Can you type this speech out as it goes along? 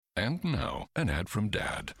And now, an ad from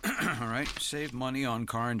Dad. All right, save money on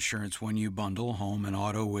car insurance when you bundle home and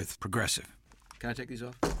auto with Progressive. Can I take these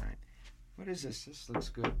off? All right. What is this? This looks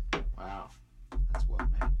good. Wow, that's well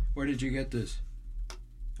made. Where did you get this?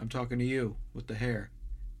 I'm talking to you with the hair.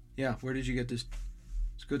 Yeah, where did you get this?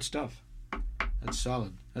 It's good stuff. That's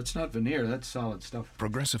solid. That's not veneer, that's solid stuff.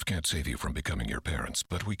 Progressive can't save you from becoming your parents,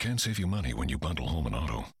 but we can save you money when you bundle home and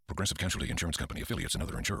auto. Progressive Casualty Insurance Company, affiliates, and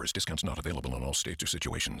other insurers. Discounts not available in all states or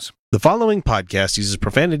situations. The following podcast uses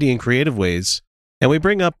profanity in creative ways, and we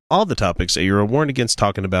bring up all the topics that you are warned against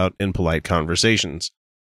talking about in polite conversations.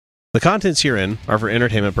 The contents herein are for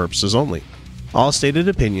entertainment purposes only. All stated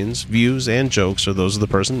opinions, views, and jokes are those of the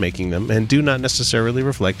person making them and do not necessarily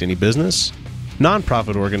reflect any business,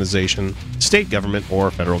 non-profit organization, state government, or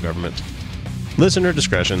federal government. Listener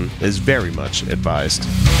discretion is very much advised.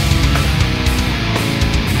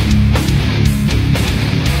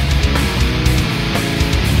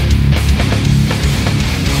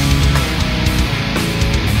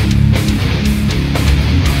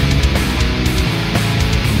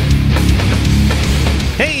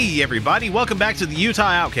 Hey everybody, welcome back to the Utah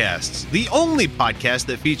Outcasts, the only podcast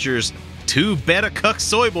that features two beta cuck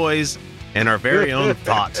soy boys and our very own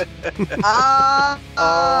Thought.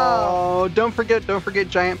 Don't forget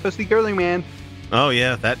Giant Pussy Girly Man. Oh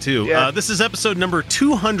yeah, that too. Yeah. This is episode number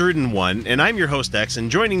 201, and I'm your host X, and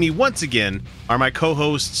joining me once again are my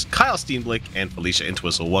co-hosts Kyle Steenblick and Felicia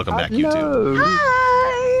Entwistle. Welcome back, you two.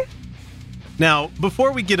 Hi! Now,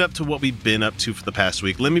 before we get up to what we've been up to for the past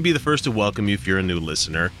week, let me be the first to welcome you if you're a new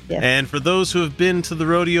listener. Yes. And for those who have been to the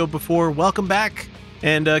rodeo before, welcome back.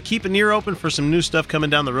 And keep an ear open for some new stuff coming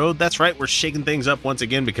down the road. That's right, we're shaking things up once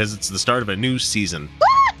again because it's the start of a new season.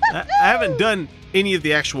 I haven't done any of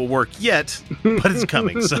the actual work yet, but it's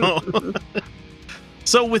coming.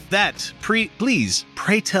 So with that, please,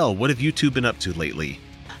 pray tell, what have you two been up to lately?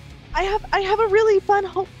 I have a really fun,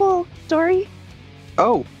 hopeful story.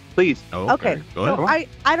 Oh, please. Oh, Okay. Go ahead.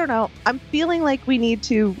 So I don't know. I'm feeling like we need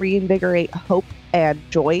to reinvigorate hope and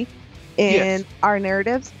joy in our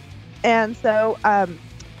narratives. And so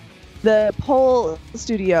the pole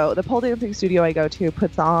dancing studio I go to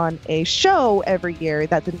puts on a show every year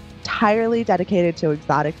that's entirely dedicated to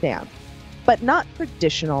exotic dance, but not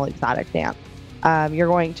traditional exotic dance. You're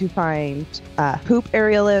going to find hoop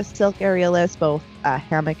aerialists, silk aerialists, both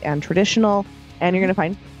hammock and traditional, and you're going to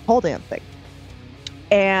find pole dancing.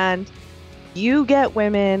 And you get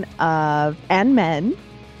women and men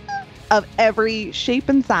of every shape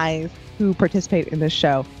and size who participate in this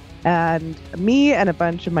show. And me and a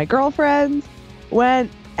bunch of my girlfriends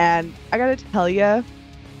went, and I gotta tell you,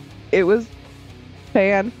 it was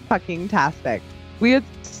fan-fucking-tastic. We had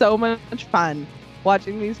so much fun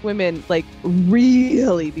watching these women, like,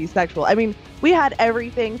 really be sexual. I mean, we had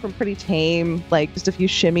everything from pretty tame, like, just a few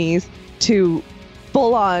shimmies, to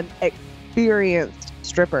full-on experienced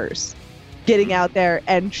strippers getting out there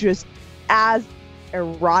and just as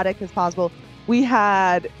erotic as possible. We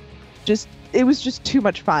had it was just too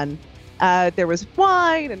much fun. There was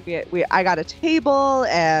wine, and I got a table,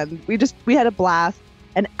 and we had a blast.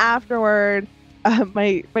 And afterward,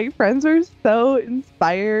 my friends were so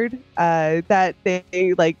inspired that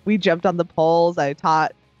we jumped on the poles. I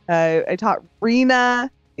taught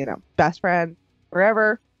Rena, best friend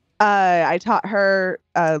forever. I taught her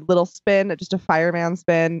a little spin, just a fireman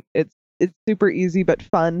spin. It's super easy but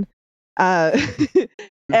fun.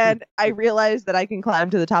 And I realized that I can climb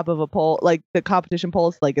to the top of a pole, like the competition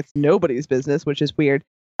poles, like it's nobody's business, which is weird.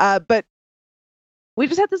 But we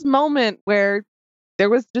just had this moment where there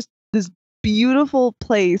was just this beautiful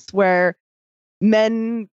place where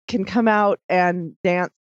men can come out and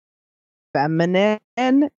dance feminine,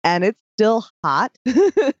 and it's still hot.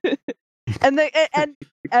 and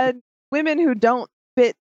women who don't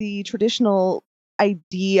fit the traditional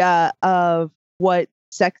idea of what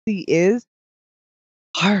sexy is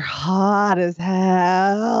are hot as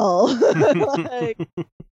hell.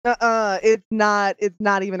 It's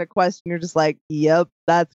not even a question. You're just like, yep,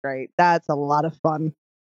 that's great. That's a lot of fun.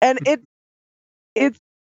 And it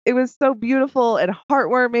was so beautiful and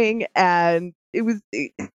heartwarming, and it was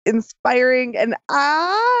inspiring, and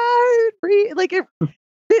I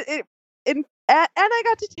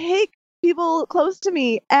got to take people close to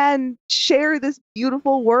me and share this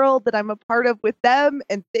beautiful world that I'm a part of with them,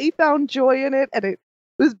 and they found joy in it, and it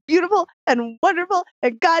was beautiful and wonderful,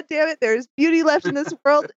 and god damn it, there's beauty left in this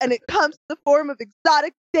world, and it comes in the form of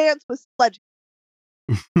exotic dance with sledge.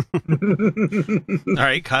 All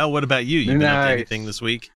right, Kyle, what about you? You been up to anything this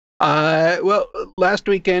week? Well, last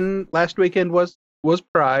weekend was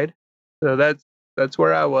Pride, so that's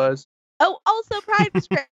where I was. Oh, also Pride was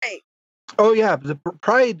great. Oh yeah, the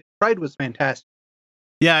Pride was fantastic.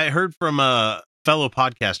 Yeah, I heard from fellow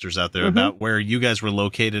podcasters out there Mhm. about where you guys were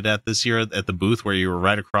located at this year at the booth, where you were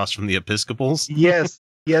right across from the Episcopals. Yes,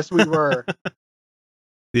 we were.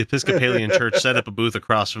 The Episcopalian Church set up a booth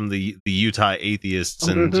across from the Utah Atheists,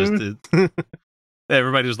 and Mhm. just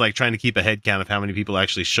everybody was like trying to keep a head count of how many people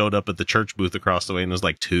actually showed up at the church booth across the way, and it was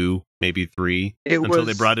like 2, maybe 3, until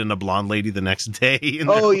they brought in a blonde lady the next day. And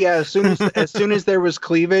Oh yeah, as soon as there was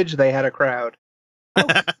cleavage, they had a crowd. Oh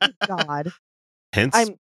God. hence,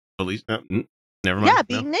 Felicia. Never mind. Yeah,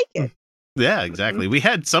 being naked. Yeah, exactly. We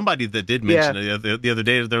had somebody that did mention it the other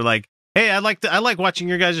day. They're like, "Hey, I like watching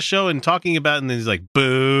your guys' show and talking about it," and then he's like,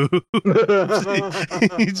 "Boo!"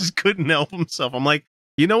 He just couldn't help himself. I'm like,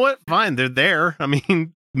 you know what? Fine, they're there. I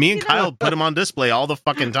mean, me and Kyle put them on display all the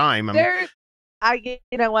fucking time. You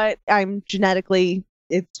know what? I'm genetically,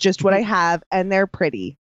 it's just what I have, and they're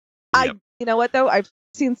pretty. Yep. You know what though? I've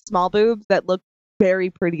seen small boobs that look very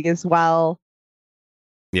pretty as well.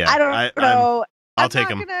 Yeah, I don't know. I'll take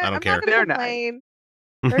them. I don't care. They're nice.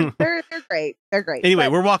 They're great. They're great. Anyway,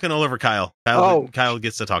 but we're walking all over Kyle. Kyle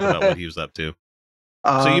gets to talk about what he was up to.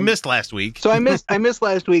 So you missed last week. So I missed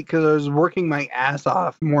last week because I was working my ass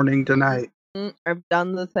off morning to night. I've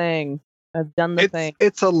done the thing. Thing.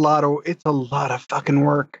 It's a lot of fucking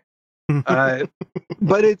work. But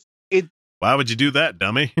it's Why would you do that,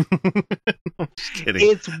 dummy? I'm just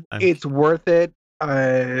kidding. It's worth it.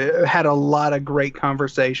 I had a lot of great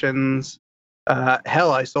conversations.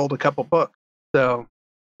 Hell, I sold a couple books. So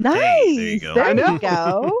nice. Hey, there you go. There I know. you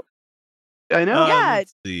go. I know. Yeah.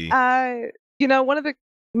 Let's see. One of the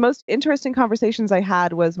most interesting conversations I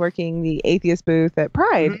had was working the atheist booth at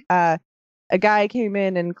Pride. Mhm. A guy came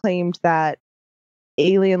in and claimed that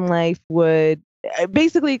alien life would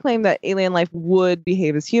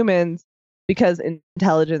behave as humans because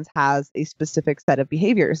intelligence has a specific set of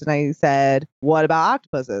behaviors. And I said, "What about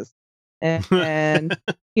octopuses?" And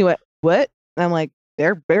he went, "What?" And I'm like,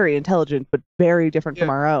 "They're very intelligent, but very different from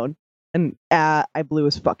our own." And I blew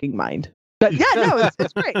his fucking mind. But yeah, no,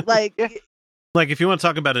 it's great. Like, Like, if you want to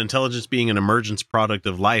talk about intelligence being an emergence product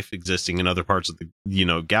of life existing in other parts of the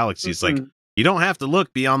galaxy, it's like, you don't have to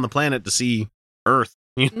look beyond the planet to see Earth.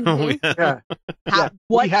 Yeah.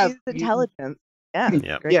 What We have- is intelligence? Yeah.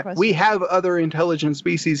 Great question. We have other intelligent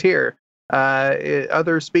species here.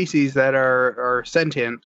 Other species that are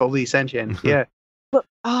sentient, fully sentient. Yeah, But,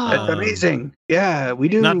 that's amazing. Yeah, we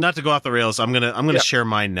do. Not to go off the rails. I'm gonna share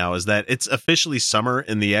mine now. Is that it's officially summer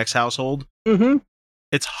in the X household. Mm-hmm.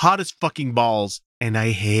 It's hot as fucking balls, and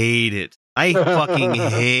I hate it. I fucking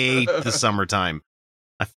hate the summertime.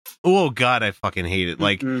 Oh God, I fucking hate it.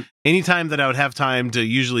 Like anytime that I would have time to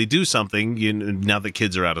usually do something, now that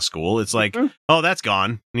kids are out of school, it's like, oh, that's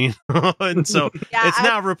gone. And so it's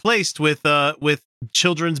now replaced with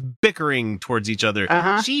children's bickering towards each other.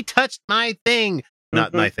 She touched my thing,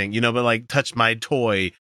 not my thing, but like touched my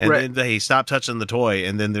toy, and then they stop touching the toy,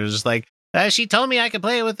 and then there's just like, she told me I could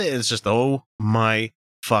play with it. It's just, oh my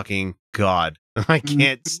fucking God, I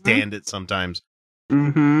can't stand it sometimes. I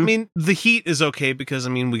mean, the heat is okay because,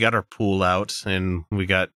 we got our pool out and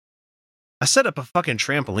I set up a fucking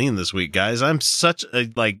trampoline this week, guys. I'm such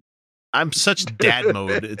dad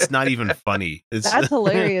mode. It's not even funny. That's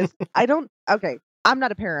hilarious. I'm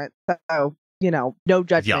not a parent, so, no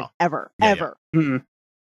judgment ever.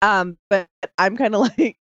 But I'm kind of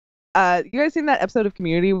like, you guys seen that episode of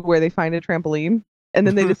Community where they find a trampoline and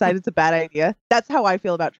then they decide it's a bad idea? That's how I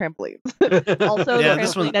feel about trampolines. Also, the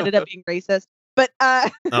trampoline ended up being racist. But oh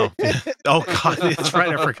God, that's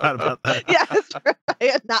right. I forgot about that. Yeah, that's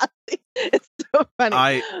right. Nazi. It's so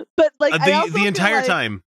funny. But like the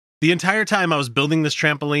entire time I was building this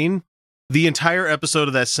trampoline, the entire episode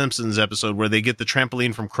of that Simpsons episode where they get the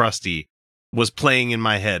trampoline from Krusty was playing in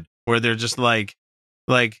my head, where they're just like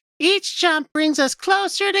each jump brings us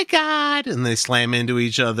closer to God, and they slam into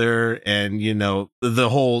each other, and the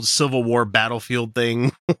whole Civil War battlefield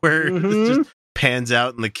thing where it's just pans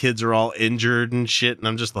out and the kids are all injured and shit, and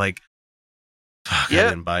I'm just like, fuck, I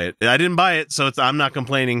didn't buy it, so I'm not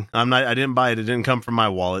complaining. I didn't buy it. It didn't come from my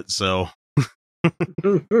wallet, so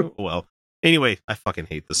well. Anyway, I fucking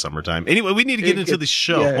hate the summertime. Anyway, we need to get into the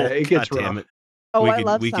show. Yeah, it gets God rough. damn it. Oh, I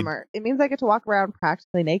love summer. It means I get to walk around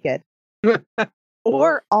practically naked.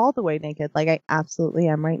 Or all the way naked, like I absolutely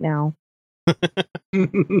am right now.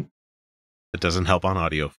 It doesn't help on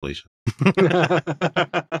audio, Felicia.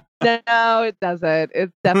 No, it doesn't.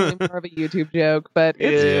 It's definitely more of a YouTube joke, but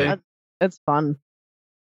it's fun.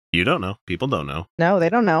 You don't know. People don't know. No, they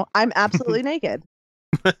don't know. I'm absolutely naked.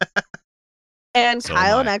 And So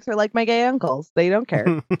Kyle am and X are like my gay uncles. They don't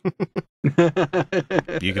care.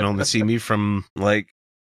 You can only see me from like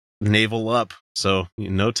navel up. So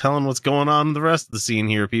no telling what's going on in the rest of the scene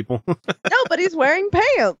here, people. No, but he's wearing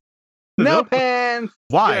pants. No pants.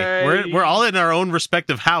 Why? Yay. We're all in our own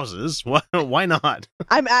respective houses. Why not?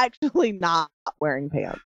 I'm actually not wearing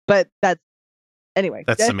pants, but anyway.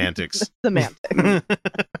 That's semantics. Semantics.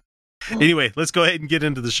 Anyway, let's go ahead and get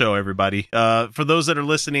into the show, everybody. For those that are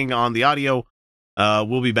listening on the audio,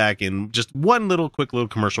 we'll be back in just one quick little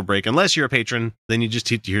commercial break. Unless you're a patron, then you just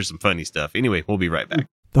get to hear some funny stuff. Anyway, we'll be right back.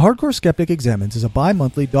 The Hardcore Skeptic Examines is a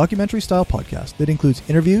bi-monthly documentary-style podcast that includes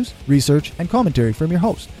interviews, research, and commentary from your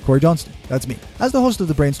host, Corey Johnston. That's me. As the host of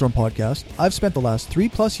the Brainstorm podcast, I've spent the last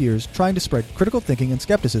 3+ years trying to spread critical thinking and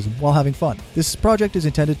skepticism while having fun. This project is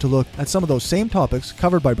intended to look at some of those same topics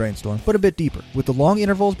covered by Brainstorm, but a bit deeper. With the long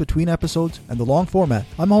intervals between episodes and the long format,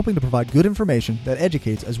 I'm hoping to provide good information that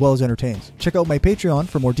educates as well as entertains. Check out my Patreon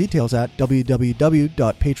for more details at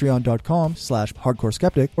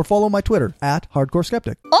www.patreon.com/hardcoreskeptic or follow my Twitter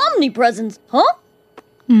 @hardcoreskeptic. Omnipresence, huh?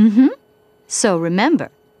 Mm-hmm. So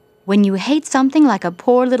remember, when you hate something like a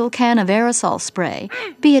poor little can of aerosol spray,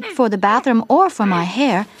 be it for the bathroom or for my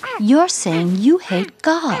hair, you're saying you hate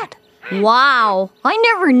God. Wow, I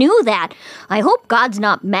never knew that. I hope God's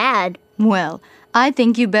not mad. Well, I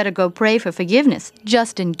think you better go pray for forgiveness,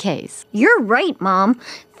 just in case. You're right, Mom.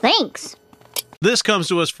 Thanks. This comes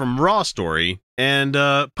to us from Raw Story and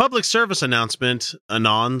public service announcement,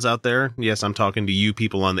 Anons out there. Yes, I'm talking to you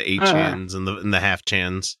people on the 8chans and the half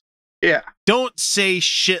chans. Yeah. Don't say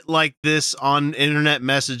shit like this on internet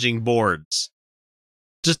messaging boards.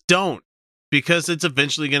 Just don't, because it's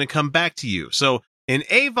eventually going to come back to you. So in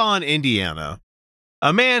Avon, Indiana,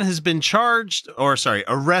 a man has been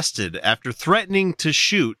arrested after threatening to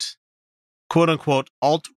shoot, quote unquote,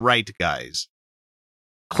 alt-right guys,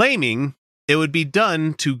 claiming it would be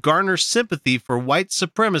done to garner sympathy for white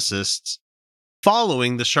supremacists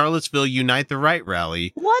following the Charlottesville Unite the Right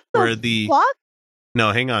rally. What the fuck?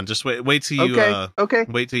 No, hang on. Just wait till you okay.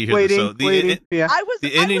 Wait till you hear this. So Yeah. I was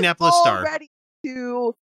Indianapolis Star ready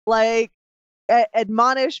to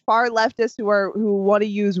admonish far leftists who want to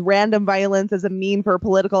use random violence as a mean for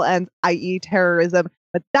political ends, i.e. terrorism,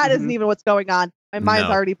 but that isn't even what's going on. My mind's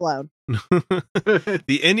already blown.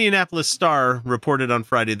 The Indianapolis Star reported on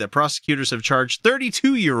Friday that prosecutors have charged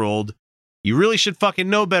 32-year-old. You really should fucking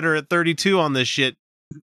know better at 32 on this shit.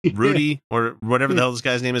 Rudy, or whatever the hell this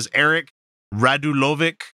guy's name is, Eric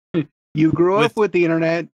Radulovic. You grew up with the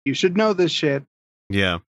internet. You should know this shit.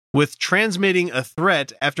 Yeah. With transmitting a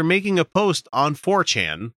threat after making a post on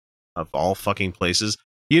 4chan, of all fucking places.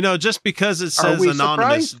 You know, just because it says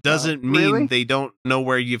anonymous doesn't mean they don't know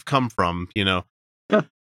where you've come from, you know.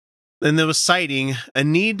 And there was citing a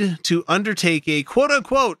need to undertake a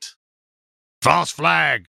quote-unquote false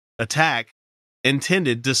flag attack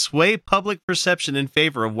intended to sway public perception in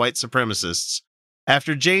favor of white supremacists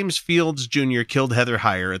after James Fields Jr. killed Heather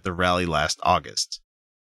Heyer at the rally last August.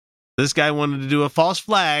 This guy wanted to do a false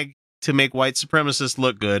flag to make white supremacists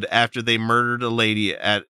look good after they murdered a lady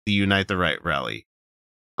at the Unite the Right rally.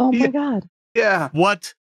 Oh my God. Yeah.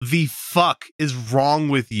 What the fuck is wrong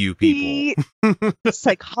with you people? The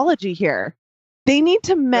psychology here. They need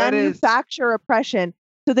to manufacture oppression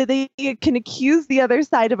so that they can accuse the other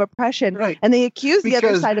side of oppression. Right. And they accuse the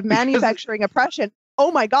other side of manufacturing oppression.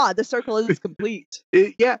 Oh my God, the circle is complete.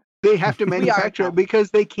 Yeah, they have to manufacture it because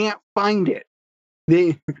they can't find it.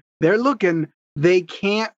 They're looking. They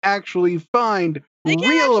can't actually find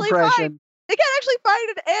real oppression. They can't actually find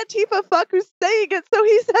an Antifa fuck who's saying it, so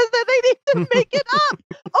he says that they need to make it up.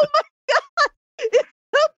 Oh my God, it's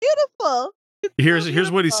so beautiful.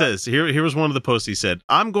 Here's what he says. Here was one of the posts he said.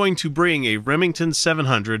 I'm going to bring a Remington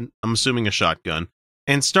 700, I'm assuming a shotgun,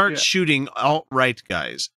 and start shooting alt-right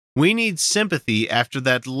guys. We need sympathy after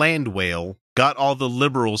that land whale got all the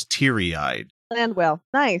liberals teary-eyed. Land whale.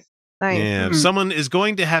 Nice. Yeah, someone is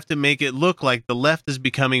going to have to make it look like the left is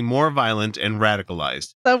becoming more violent and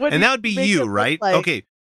radicalized. And that would be you, right? Like... Okay.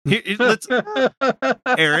 Let's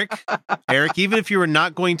Eric, even if you were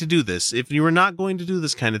not going to do this,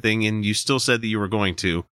 kind of thing, and you still said that you were going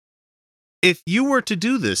to, if you were to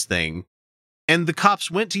do this thing and the cops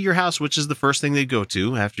went to your house, which is the first thing they'd go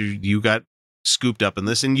to after you got scooped up in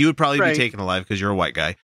this, and you would probably be taken alive because you're a white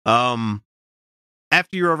guy.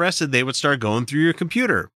 After you're arrested, they would start going through your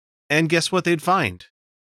computer, and guess what they'd find?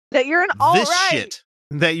 That you're an alt-right. This shit.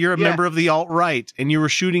 That you're a member of the alt-right and you were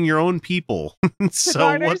shooting your own people. So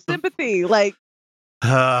garner sympathy, like,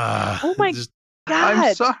 oh my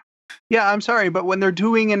God. I'm sorry, but when they're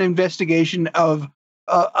doing an investigation of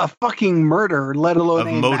a fucking murder, let alone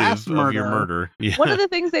a mass murder, of your murder. Yeah. One of the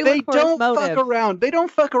things they look for is motive. Fuck around. They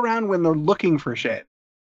don't fuck around when they're looking for shit.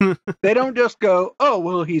 They don't just go, oh,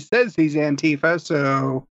 well, he says he's Antifa,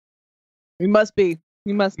 so We must be.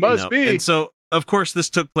 We must be. Must be. And so, of course, this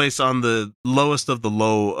took place on the lowest of the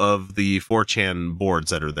low of the 4chan boards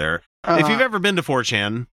that are there. If you've ever been to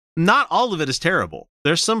 4chan, not all of it is terrible.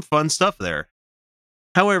 There's some fun stuff there.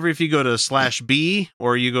 However, if you go to /B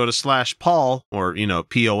or you go to /Paul, or,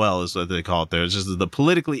 POL is what they call it there, it's just the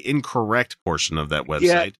politically incorrect portion of that website.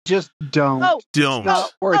 Yeah, just don't. Don't. It's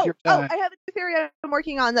not worth your time. I have a theory I'm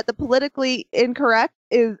working on that the politically incorrect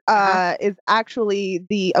is actually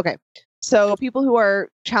the okay. So people who are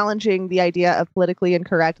challenging the idea of politically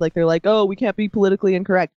incorrect, like they're like, oh, we can't be politically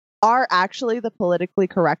incorrect, are actually the politically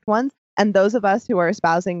correct ones. And those of us who are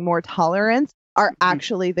espousing more tolerance are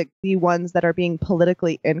actually the ones that are being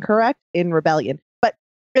politically incorrect in rebellion. But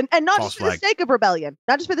and not False just for flag. the sake of rebellion,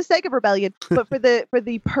 not just for the sake of rebellion, but for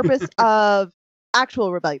the purpose of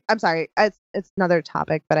actual rebellion. I'm sorry, it's another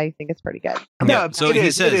topic, but I think it's pretty good. Yeah, No, so it he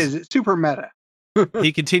is. says- It is. It's super meta.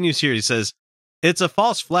 He continues here. He says, "It's a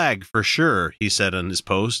false flag for sure," he said on his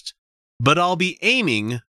post, "but I'll be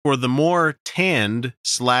aiming for the more tanned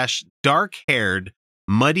 / dark-haired,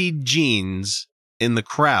 muddied jeans in the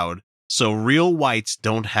crowd so real whites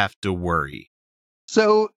don't have to worry."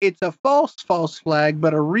 So it's a false flag,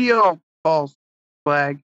 but a real false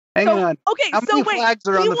flag. Hang on. Okay, How so many wait, flags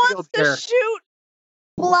are on he the wants field to there? shoot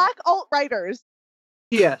black alt-righters.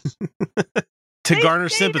 Yes. To They garner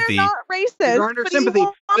say sympathy. They're not racist. To garner but he sympathy.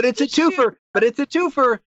 wants But it's a to shoot- twofer. But it's a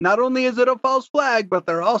twofer. Not only is it a false flag, but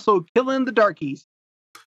they're also killing the darkies.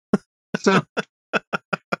 So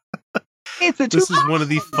it's a twofer. This is one of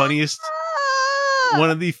the funniest Ah!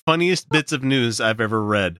 bits of news I've ever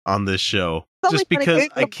read on this show. It's Just only funny because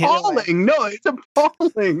It's I can't. appalling. No, it's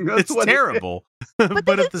appalling. That's It's what it is. terrible. But,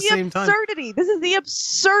 But this at the is same time, absurdity. This is the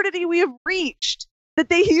absurdity we have reached. That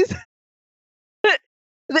they use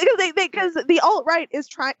because the alt-right is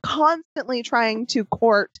constantly trying to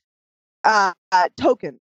court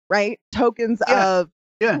tokens, right? Tokens of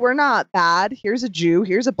we're not bad. Here's a Jew.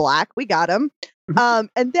 Here's a black. We got him.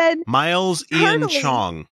 And then Miles Ian Internally-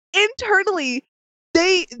 Chong. internally,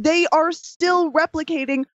 they are still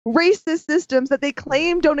replicating racist systems that they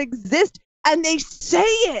claim don't exist, and they say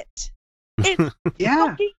it. It's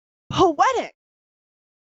Yeah. fucking poetic.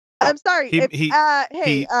 I'm sorry. Guy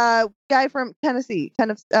from Tennessee,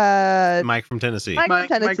 Mike from Tennessee. Mike- Mike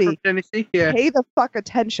Tennessee. from Tennessee. Yeah. pay the fuck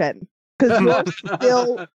attention because you're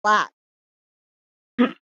still black.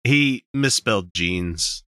 He misspelled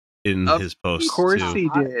jeans in Of his post. Of course too. he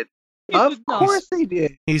did. He Of did not. course he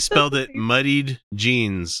did. He spelled it muddied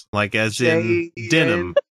jeans, like as in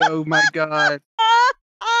denim. Oh my god.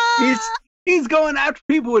 He's going after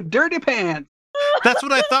people with dirty pants. That's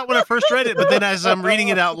what I thought when I first read it, but then as I'm reading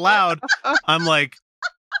it out loud, I'm like,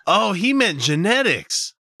 oh, he meant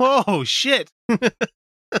genetics. Oh shit.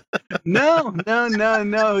 No.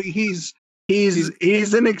 He's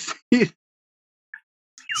an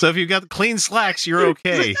So if you've got clean slacks, you're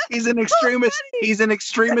okay. he's an extremist. He's an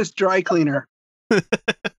extremist dry cleaner.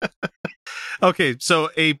 Okay, so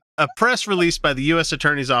a press release by the U.S.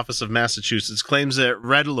 Attorney's Office of Massachusetts claims that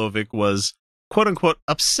Radulovic was, quote-unquote,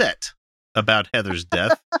 upset about Heather's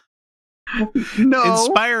death, No.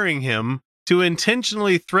 inspiring him to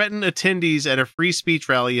intentionally threaten attendees at a free speech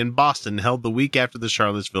rally in Boston held the week after the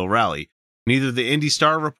Charlottesville rally. Neither the Indy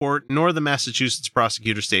Star report nor the Massachusetts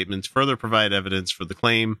prosecutor statements further provide evidence for the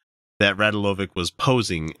claim that Radulovic was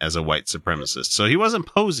posing as a white supremacist. So he wasn't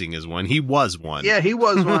posing as one, he was one. Yeah, he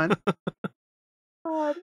was one.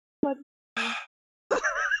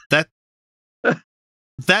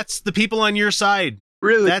 That's the people on your side.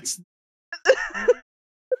 Really. That's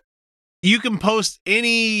you can post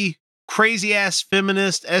any crazy ass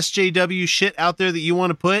feminist SJW shit out there that you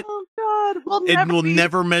want to put. Oh God, It will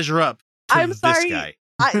never measure up to I'm this sorry. guy.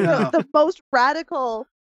 The most radical,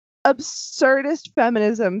 absurdist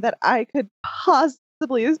feminism that I could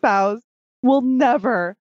possibly espouse will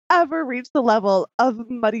never, ever reach the level of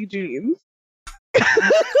muddy jeans.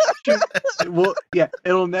 Well, yeah,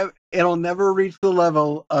 it'll never reach the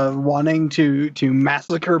level of wanting to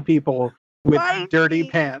massacre people with Right. dirty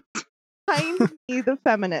pants. Find me the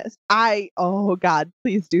feminist. Oh God,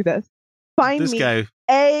 please do this. Find This me guy,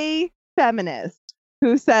 a feminist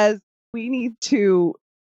who says we need to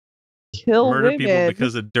kill murder women. people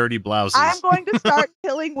because of dirty blouses. I'm going to start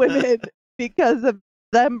killing women because of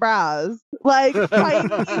them bras. Like, find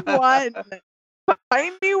me one.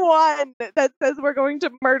 Find me one that says we're going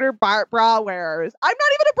to murder bra wearers. I'm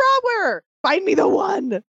not even a bra wearer. Find me the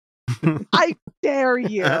one. I dare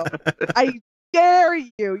you. I dare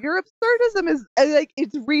you. Your absurdism is like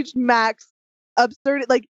it's reached max absurd.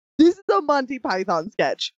 Like this is a Monty Python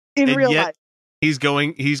sketch in And real yet- life. He's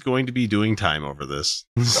going to be doing time over this.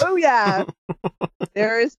 Oh yeah.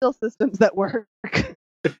 There is still systems that work.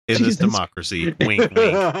 In this democracy. Wink,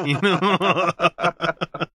 wink. You know?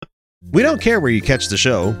 We don't care where you catch the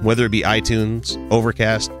show, whether it be iTunes,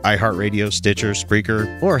 Overcast, iHeartRadio, Stitcher,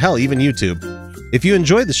 Spreaker, or hell, even YouTube. If you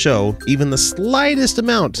enjoy the show, even the slightest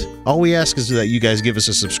amount, all we ask is that you guys give us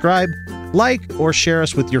a subscribe, like, or share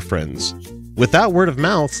us with your friends. Without word of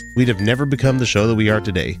mouth, we'd have never become the show that we are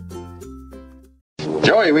today.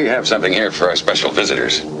 Joey, we have something here for our special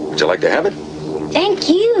visitors. Would you like to have it? Thank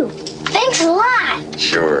you. Thanks a lot.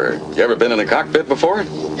 Sure. You ever been in a cockpit before?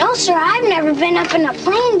 No, sir, I've never been up in a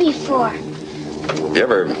plane before. You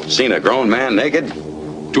ever seen a grown man naked?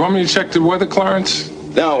 Do you want me to check the weather, Clarence?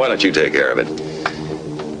 No, why don't you take care of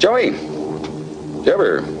it? Joey, do you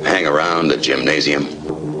ever hang around the gymnasium?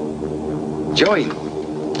 Joey,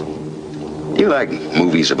 do you like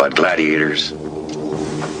movies about gladiators?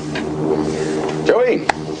 Joey,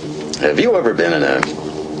 have you ever been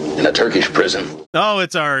in a Turkish prison? Oh,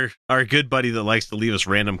 it's our good buddy that likes to leave us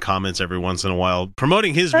random comments every once in a while,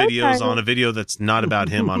 promoting his videos on a video that's not about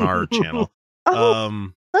him on our channel.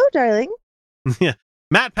 Hello, darling. Yeah,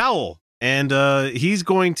 Matt Powell. And he's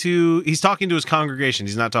talking to his congregation.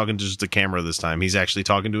 He's not talking to just the camera this time. He's actually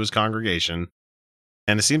talking to his congregation.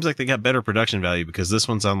 And it seems like they got better production value because this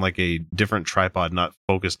one's on like a different tripod, not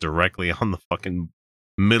focused directly on the fucking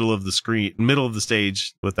middle of the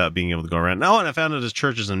stage without being able to go around. Oh, and I found out his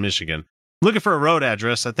church is in Michigan. Looking for a road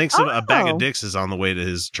address. I think a bag of dicks is on the way to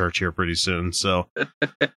his church here pretty soon. So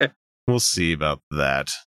we'll see about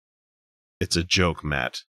that. It's a joke,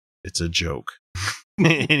 Matt. It's a joke.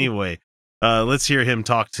 Anyway. Let's hear him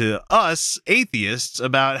talk to us atheists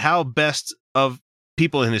about how best of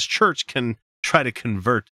people in his church can try to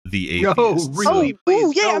convert the atheists. Oh, really?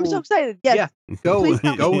 Oh, yeah, I'm so excited. Yes. Yeah, go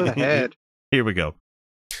ahead. Here we go.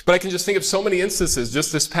 But I can just think of so many instances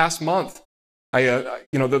just this past month. The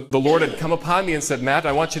Lord had come upon me and said, Matt,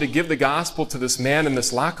 I want you to give the gospel to this man in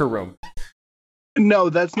this locker room. No,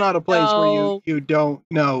 that's not a place where you don't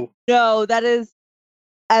know. No, that is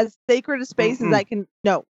as sacred a space as I can.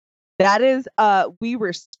 No. That is, we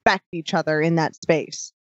respect each other in that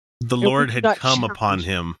space. The Lord had come upon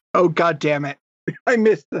him. Oh, God damn it. I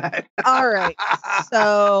missed that. All right.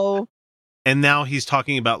 So. And now he's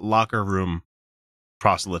talking about locker room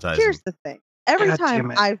proselytizing. Here's the thing. Every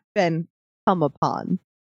time I've been come upon,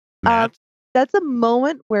 Matt? That's a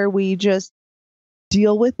moment where we just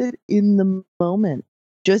deal with it in the moment.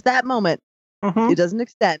 Just that moment. It doesn't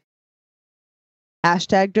extend.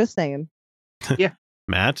 Hashtag just saying. Yeah.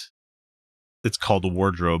 Matt? It's called a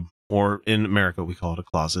wardrobe, or in America, we call it a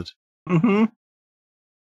closet.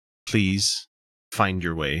 Please find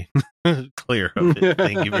your way clear of it.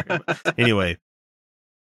 Thank you very much. Anyway.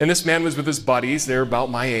 And this man was with his buddies. They're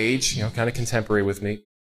about my age, kind of contemporary with me.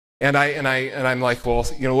 And I'm like, well,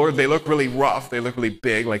 Lord, they look really rough. They look really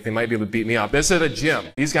big, like they might be able to beat me up. This is at a gym.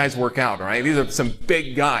 These guys work out, all right? These are some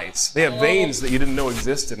big guys. They have veins that you didn't know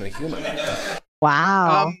existed in a human.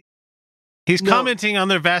 Wow. He's commenting on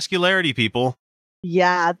their vascularity, people.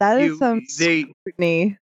 Yeah, that is some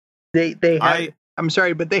scrutiny. I'm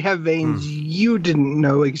sorry, but they have veins you didn't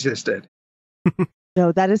know existed.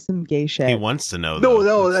 No, that is some gay shit. He wants to know.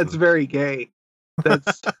 No, that's very gay.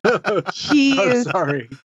 That's I'm sorry.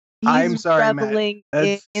 I'm sorry, reveling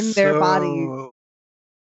in their bodies.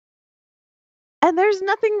 And there's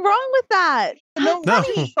nothing wrong with that. No,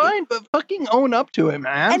 it's fine, but fucking own up to it,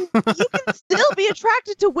 man. And you can still be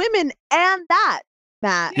attracted to women and that,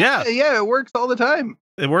 Matt. Yeah, it works all the time.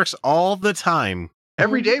 It works all the time.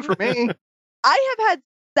 Every day for me. I have had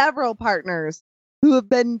several partners who have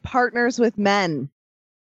been partners with men.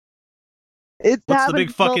 What's the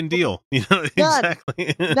big fucking deal?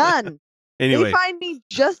 Exactly. None. Anyway. They find me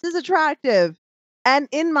just as attractive. And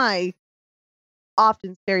in my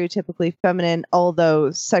often stereotypically feminine,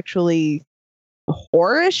 although sexually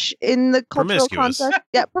whorish in the cultural context.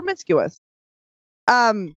 Yeah, promiscuous.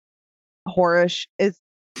 Whorish is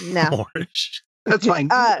whorish. That's fine.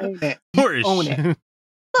 Whorish. Own it.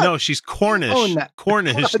 No, she's Cornish.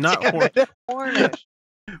 Cornish, not whorish. Cornish.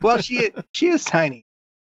 Well, she is tiny.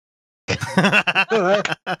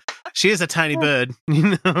 She is a tiny bird.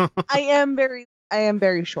 I am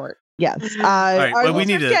very short. Yes. All right, our we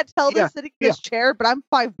need to can't tell this sitting in this chair, but I'm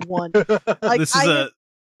 5'1". Like, this is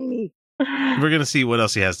we're gonna see what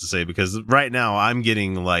else he has to say, because right now I'm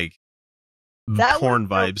getting like porn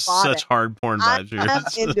vibes, such hard porn vibes.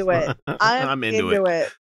 I'm into it. I'm into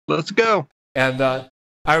it. Let's go. And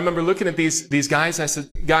I remember looking at these guys. I said,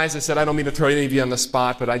 I don't mean to throw any of you on the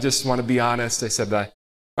spot, but I just want to be honest. I said,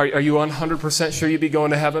 are you 100% sure you'd be going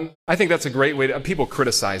to heaven? I think that's a great way to. People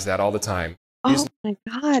criticize that all the time. Oh my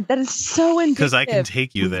God, that is so indicative. Because I can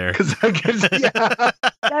take you there.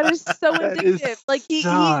 That is so indicative. Like he's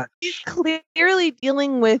clearly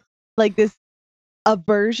dealing with like this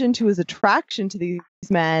aversion to his attraction to these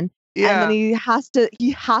men, and then he has to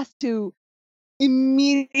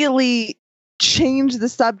immediately change the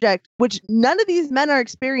subject, which none of these men are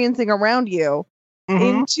experiencing around you,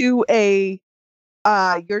 into a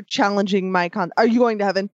you're challenging my are you going to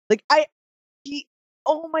heaven? Like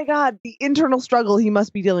oh my God, the internal struggle he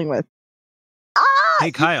must be dealing with.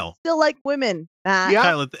 Hey, Kyle. Still like women.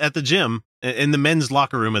 Kyle, at the gym, in the men's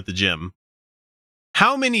locker room at the gym,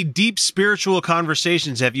 how many deep spiritual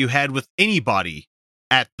conversations have you had with anybody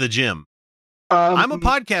at the gym? I'm a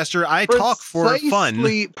podcaster. I talk for fun.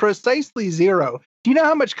 Precisely zero. Do you know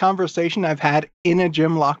how much conversation I've had in a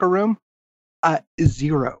gym locker room?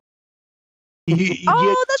 Zero. You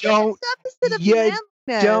that's the opposite of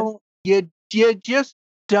manliness. You just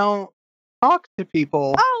don't talk to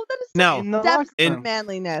people. Oh, that is now in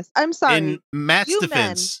manliness. I'm sorry. In Matt's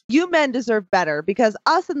defense, you men deserve better, because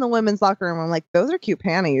us in the women's locker room, I'm like, those are cute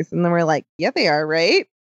panties, and then we're like, yeah, they are, right?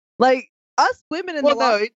 Like us women in the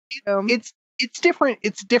locker room. It's different.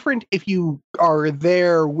 It's different if you are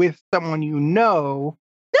there with someone you know.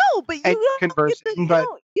 No, but you don't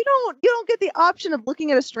get the option of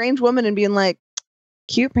looking at a strange woman and being like,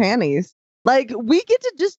 cute panties. Like, we get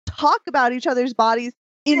to just talk about each other's bodies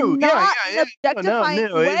in an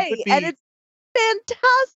objectifying way, and it's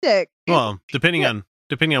fantastic. Well, depending on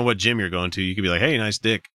what gym you're going to, you could be like, "Hey, nice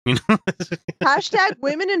dick." You know? Hashtag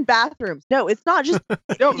women in bathrooms. No, it's not just.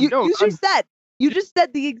 You just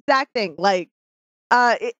said the exact thing. Like,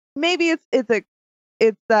 maybe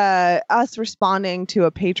it's us responding to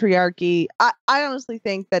a patriarchy. I honestly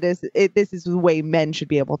think that this is the way men should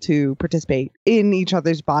be able to participate in each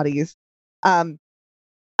other's bodies.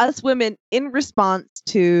 Us women, in response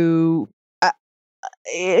to,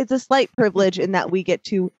 it's a slight privilege in that we get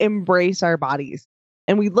to embrace our bodies,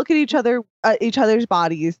 and we look at each other's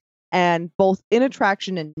bodies, and both in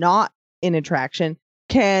attraction and not in attraction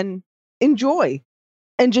can enjoy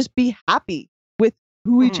and just be happy with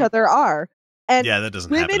who each other are. And that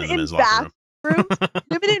doesn't happen in the men's locker room.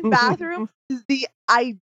 Women in bathrooms is the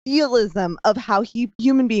idealism of how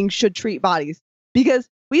human beings should treat bodies, because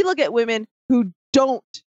we look at women who don't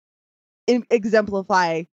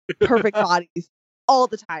exemplify perfect bodies all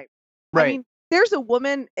the time. Right. I mean, there's a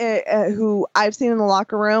woman who I've seen in the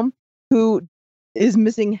locker room who is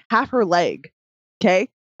missing half her leg. Okay.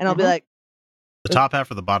 And I'll be like, the top half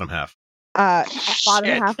or the bottom half? Bottom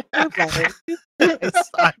half of her leg.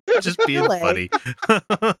 I'm just being funny.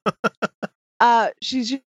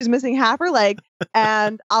 She's missing half her leg,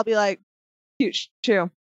 and I'll be like, cute shoe.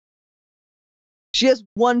 She has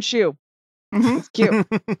one shoe. It's cute.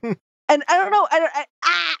 And I don't know.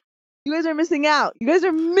 You guys are missing out. You guys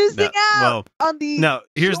are missing out on the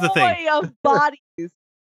here's the thing of bodies.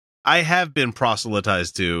 I have been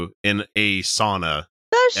proselytized to in a sauna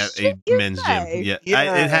at a men's gym. Yeah,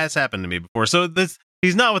 it has happened to me before. So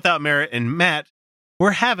he's not without merit. And Matt,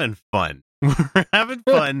 we're having fun. We're having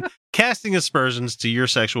fun casting aspersions to your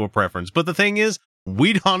sexual preference. But the thing is,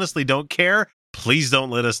 we honestly don't care. Please don't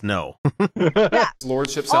let us know.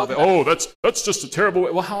 Lordship's out there. Oh, that's just a terrible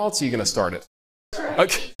way. Well, how else are you going to start it?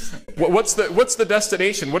 Okay. What's the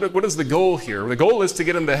destination? What is the goal here? The goal is to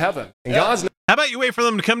get them to heaven. And God's not. How about you wait for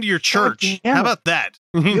them to come to your church? How about that?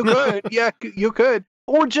 You could. Yeah, you could.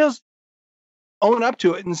 Or just own up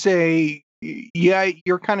to it and say, yeah,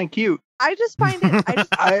 you're kind of cute. I just find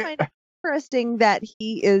it interesting that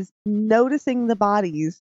he is noticing the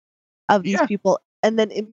bodies of these people and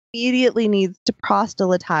then immediately needs to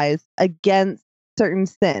proselytize against certain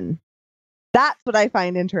sin. That's what I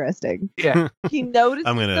find interesting. Yeah. He notices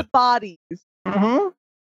the bodies. Mm-hmm.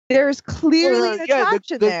 There's clearly an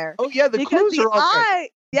attraction there. Oh, yeah, the clues are all there.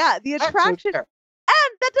 Yeah, the attraction. And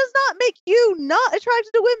that does not make you not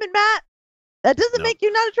attracted to women, Matt. That doesn't make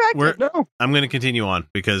you not attracted. No. I'm going to continue on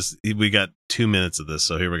because we got 2 minutes of this,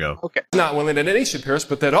 so here we go. Okay. Not willing that any should perish,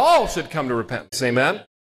 but that all should come to repentance. Amen.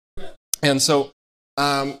 And so,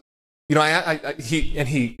 this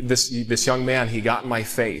young man, he got in my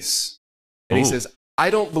face, and he says, "I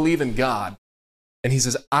don't believe in God," and he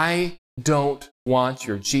says, "I don't want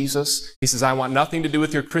your Jesus." He says, "I want nothing to do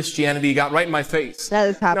with your Christianity." He got right in my face. That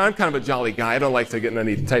is happening. I'm kind of a jolly guy. I don't like to get in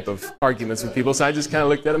any type of arguments with people, so I just kind of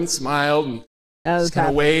looked at him and smiled and just kind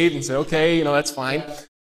of waved and said, "Okay, that's fine."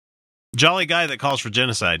 Jolly guy that calls for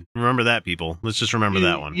genocide. Remember that, people. Let's just remember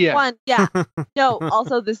that one. Yeah. No,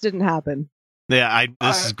 also, this didn't happen. Yeah,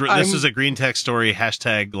 this is a green tech story.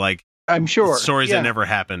 Hashtag, like, I'm sure. Stories that never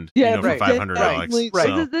happened. Yeah, for $500. Right.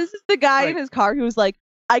 So. This is the guy in his car who was like,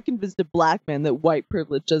 I convinced a black man that white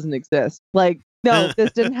privilege doesn't exist. Like, no,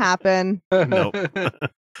 this didn't happen. Nope.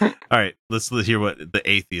 All right, let's hear what the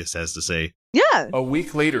atheist has to say. Yeah. A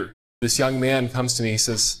week later, this young man comes to me.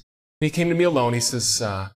 He came to me alone. He says,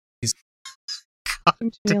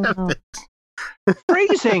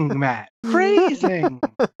 Praising, Matt. Praising.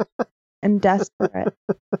 And desperate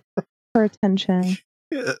for attention.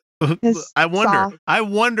 I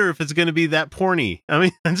wonder if it's going to be that porny. I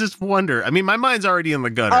mean, I just wonder. I mean, my mind's already in the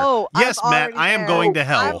gutter. Oh, yes, Matt, I am going to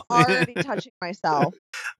hell. I'm already touching myself.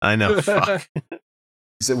 I know. Fuck.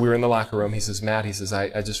 He said, we were in the locker room. He says, Matt, he says,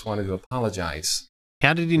 I just wanted to apologize.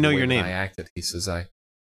 How did he know your name? I acted. He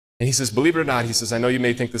says, believe it or not, he says, I know you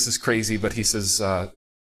may think this is crazy, but he says, I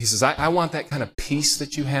want that kind of peace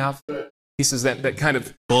that you have. He says, that kind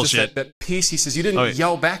of bullshit. That peace. He says, you didn't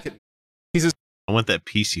yell back at me. He says, I want that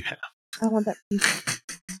peace you have. I want that peace.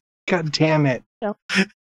 God damn it.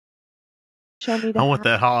 Show me that. I want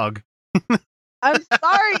that hog. I'm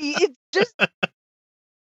sorry. It's just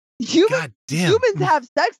humans have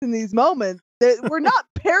sex in these moments. We're not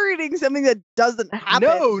parroting something that doesn't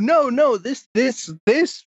happen. No. This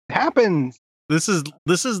happens. This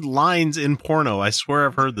is lines in porno. I swear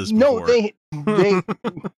I've heard this before. No, they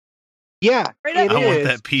yeah, I want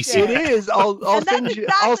that piece. It is. I'll send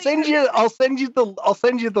you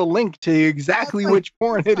the link to exactly which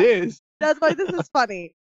porn it is. That's why this is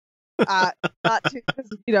funny. Not to,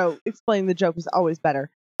 because explaining the joke is always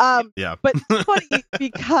better. Yeah. But it's funny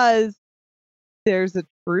because there's a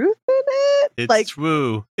truth in it. It's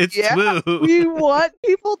true. It's true. We want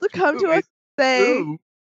people to come to us and say,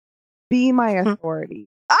 "Be my authority."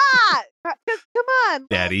 Come on,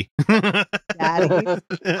 Daddy. Daddy.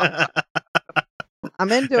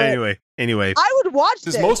 I'm into it. Anyway. I would watch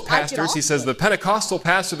this. Most pastors, he says, the Pentecostal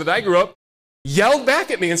pastor that I grew up yelled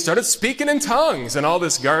back at me and started speaking in tongues and all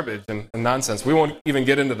this garbage and nonsense. We won't even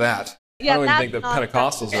get into that. Yeah, I don't even think the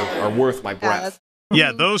Pentecostals are worth my breath.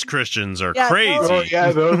 Yeah, those Christians are crazy.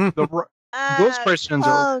 Those Christians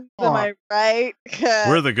are. Am I right?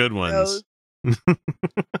 We're the good ones.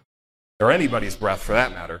 Or anybody's breath, for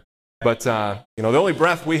that matter. But, the only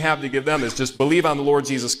breath we have to give them is just believe on the Lord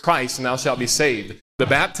Jesus Christ, and thou shalt be saved. The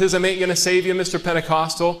baptism ain't going to save you, Mr.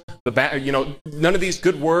 Pentecostal. None of these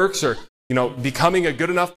good works or, becoming a good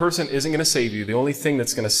enough person isn't going to save you. The only thing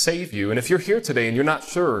that's going to save you, and if you're here today and you're not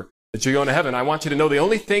sure that you're going to heaven, I want you to know the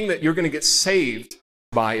only thing that you're going to get saved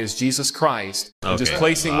by is Jesus Christ. Okay. Just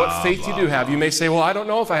placing what faith you do have. You may say, well, I don't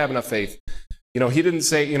know if I have enough faith. He didn't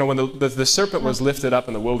say, when the serpent was lifted up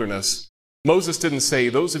in the wilderness, Moses didn't say,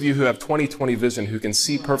 those of you who have 20/20 vision, who can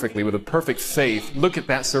see perfectly with a perfect faith, look at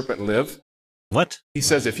that serpent live. What? He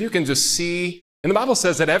says, if you can just see, and the Bible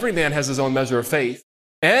says that every man has his own measure of faith.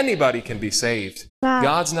 Anybody can be saved. Wow.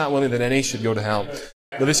 God's not willing that any should go to hell.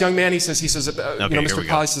 But this young man, he says, Mr.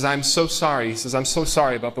 Polly says, I'm so sorry. He says, I'm so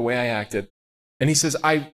sorry about the way I acted. And he says,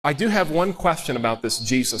 I do have one question about this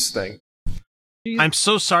Jesus thing. I'm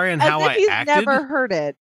so sorry on how I acted. He's never heard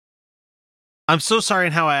it. I'm so sorry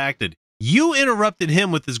on how I acted. You interrupted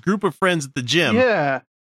him with his group of friends at the gym. Yeah.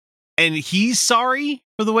 And he's sorry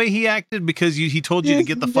for the way he acted because he told you to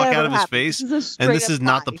get the fuck out of his face. And this is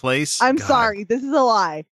not the place. I'm sorry. This is a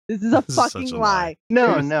lie. This is a fucking lie.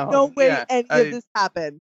 No. No way any of this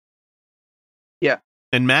happened. Yeah.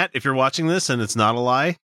 And Matt, if you're watching this and it's not a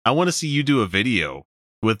lie, I want to see you do a video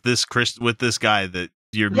with this guy that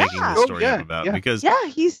you're making the story up about. Because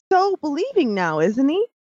he's so believing now, isn't he?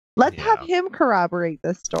 Let's have him corroborate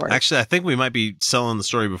this story. Actually, I think we might be selling the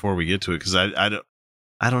story before we get to it because I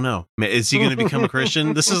don't know. Is he going to become a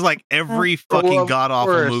Christian? This is like every fucking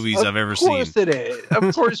god-awful movies I've ever seen. Of course it is.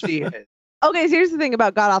 Of course he is. Okay, so here's the thing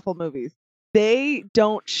about god-awful movies. They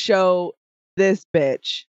don't show this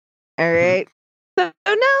bitch. All right? So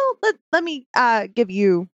now let me give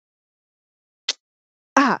you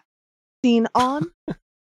scene on.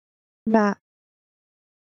 Matt,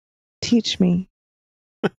 teach me.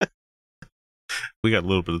 We got a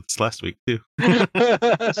little bit of this last week too.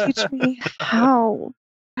 Teach me how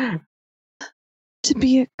to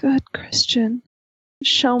be a good Christian.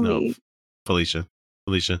 Show me. Felicia.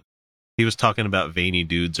 He was talking about veiny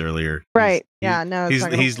dudes earlier. Right.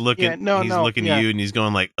 He's looking at you and he's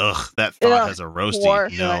going like, ugh, that thought has a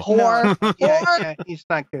roasty. Whore. Yeah, he's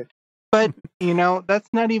not good. But, that's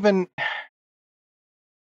not even...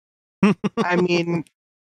 I mean...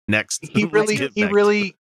 Next. He really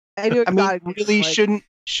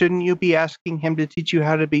shouldn't you be asking him to teach you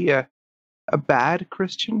how to be a bad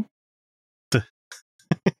Christian?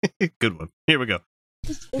 Good one. Here we go.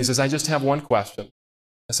 He says, I just have one question.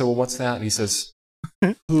 I said, well, what's that? And he says,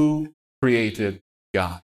 who created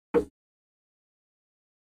God?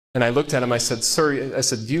 And I looked at him, I said, sir, I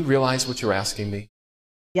said, do you realize what you're asking me?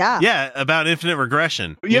 Yeah. Yeah, about infinite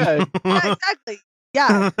regression. Yeah. Yeah, exactly.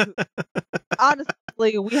 Yeah.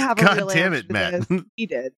 Honestly, we have a God real damn answer it, to Matt. this. He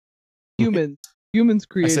did. Humans I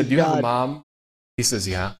created said, do you have a God. mom? He says,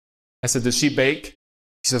 yeah. I said, does she bake?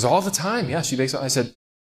 He says, all the time. Yeah, she bakes. I said,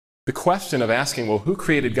 the question of asking, well, who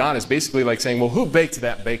created God is basically like saying, well, who baked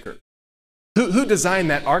that baker? Who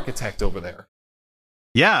designed that architect over there?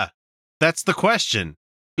 Yeah, that's the question.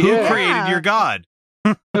 Who created your God?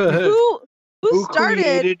 Who started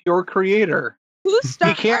created your creator? Who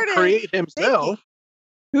started? He can't create himself. Baking?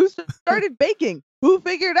 Who started baking? Who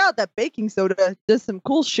figured out that baking soda does some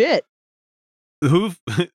cool shit? Who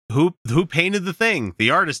painted the thing?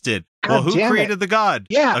 The artist did. God who created the God?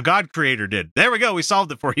 Yeah. A God creator did. There we go. We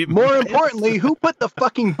solved it for you. More importantly, who put the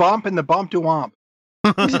fucking bump in the bump to womp?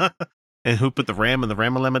 And who put the ram in the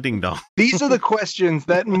ramalama ding dong? These are the questions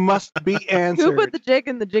that must be answered. Who put the jig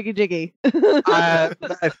in the jiggy jiggy? I'm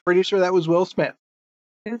pretty sure that was Will Smith.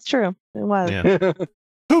 It's true. It was. Yeah.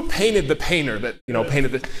 Who painted the painter that,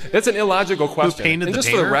 painted the... That's an illogical question. Who painted and the just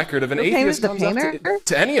painter? for the record, if an Who atheist painted the comes up painter?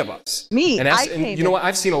 to any of us... Me, and I you painted. know what?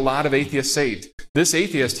 I've seen a lot of atheists saved. This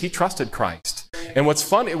atheist, he trusted Christ. And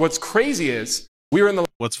what's crazy is, we were in the...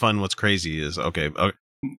 What's crazy is, okay.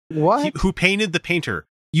 What? Who painted the painter?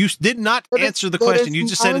 You did not answer the question. You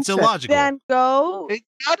just said it's illogical. Van Gogh, It's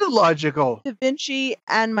not illogical. Da Vinci,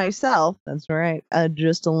 and myself. That's right. I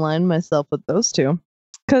just aligned myself with those two.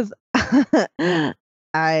 Because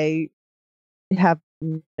I have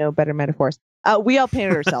no better metaphors. We all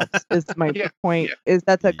painted ourselves, is my point. Is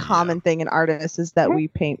that's a common thing in artists, is that we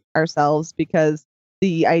paint ourselves because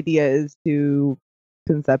the idea is to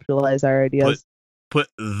conceptualize our ideas. Put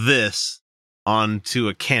this onto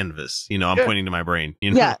a canvas. I'm pointing to my brain.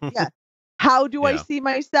 Yeah. How do I see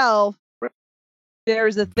myself?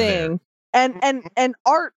 There's a thing. And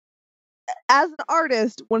art, as an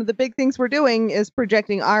artist, one of the big things we're doing is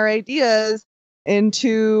projecting our ideas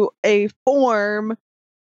into a form.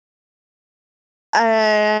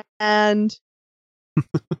 And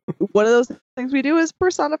one of those things we do is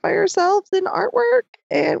personify ourselves in artwork,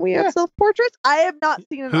 and we have self-portraits. I have not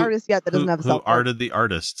seen an artist yet that doesn't have a self-portrait. Who arted the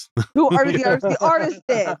artist? Who arted the artist? The artist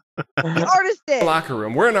did. The artist did. Locker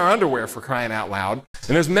room. We're in our underwear, for crying out loud.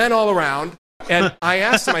 And there's men all around. And I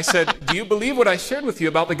asked him, I said, do you believe what I shared with you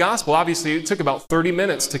about the gospel? Obviously, it took about 30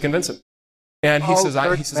 minutes to convince him. And he says,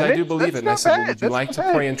 I do believe it. And I said, well, would you like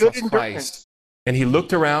to pray and trust Christ? And he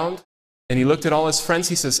looked around, and he looked at all his friends.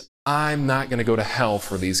 He says, I'm not going to go to hell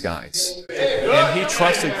for these guys. And he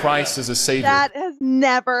trusted Christ as a savior. That has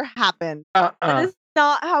never happened. That is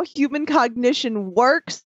not how human cognition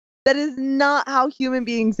works. That is not how human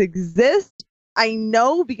beings exist. I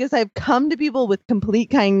know, because I've come to people with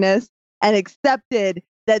complete kindness and accepted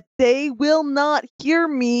that they will not hear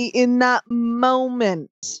me in that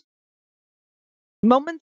moment.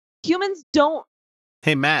 Humans don't.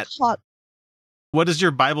 Hey, Matt. What does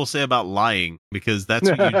your Bible say about lying? Because that's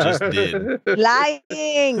what you just did.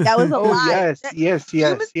 Lying. That was a lie. Yes.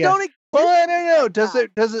 Humans don't exist. Well, no. Does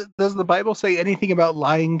the Bible say anything about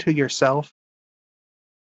lying to yourself?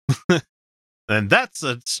 And that's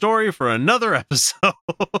a story for another episode.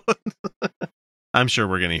 I'm sure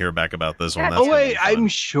we're going to hear back about this one. I'm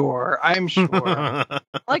sure.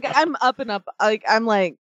 Like, I'm up and up. Like, I'm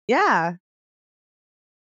like, yeah.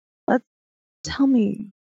 Let's tell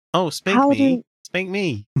me. Oh, spank me. Spank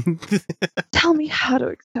me. Tell me how to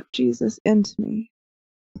accept Jesus into me.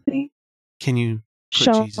 Please. Can you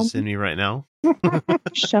put Jesus in me right now?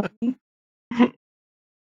 Show me.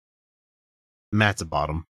 Matt's a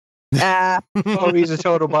bottom. He's a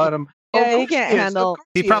total bottom. Yeah, he can't handle.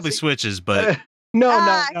 He probably switches, but no.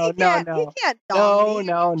 He can't dom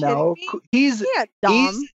No. He's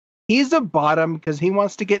a bottom because he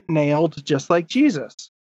wants to get nailed just like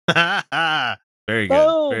Jesus. Very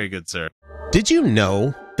good. Very good, sir. Did you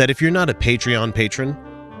know that if you're not a Patreon patron,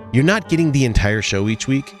 you're not getting the entire show each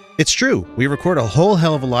week? It's true. We record a whole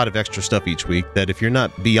hell of a lot of extra stuff each week that if you're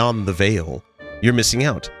not beyond the veil, you're missing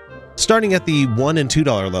out. Starting at the $1 and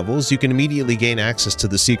 $2 levels, you can immediately gain access to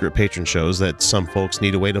the secret patron shows that some folks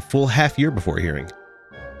need to wait a full half year before hearing.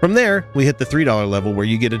 From there, we hit the $3 level where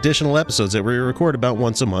you get additional episodes that we record about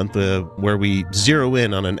once a month, where we zero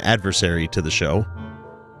in on an adversary to the show.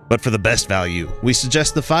 But for the best value, we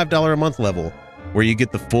suggest the $5 a month level, where you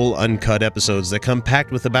get the full uncut episodes that come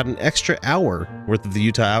packed with about an extra hour worth of the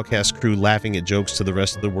Utah Outcasts crew laughing at jokes to the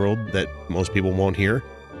rest of the world that most people won't hear,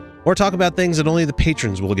 or talk about things that only the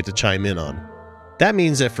patrons will get to chime in on. That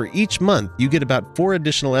means that for each month, you get about 4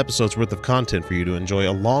 additional episodes worth of content for you to enjoy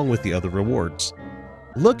along with the other rewards.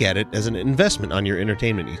 Look at it as an investment on your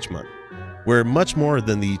entertainment each month. We're much more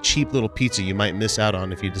than the cheap little pizza you might miss out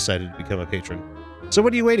on if you decided to become a patron. So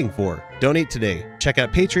what are you waiting for? Donate today. Check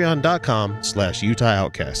out patreon.com/Utah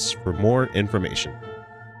Outcasts for more information.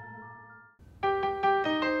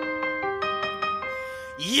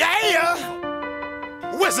 Yeah!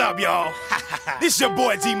 What's up, y'all? This your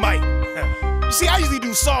boy D-Mike. You see, I usually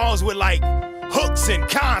do songs with like hooks and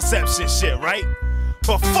concepts and shit, right?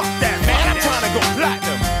 But fuck that, man. I'm trying to go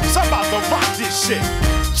platinum. So I'm about to rock this shit.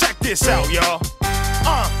 Check this out, y'all.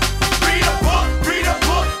 Read a book, read a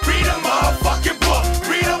book, read a motherfucking book.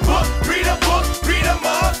 Read a book, read a book, read a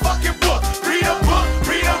motherfucking book. Read a book,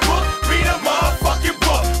 read a book, read a motherfucking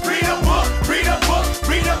book. Read a book, read a book,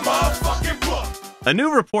 read a motherfucking book. A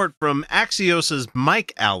new report from Axios's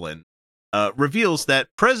Mike Allen reveals that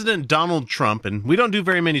President Donald Trump, and we don't do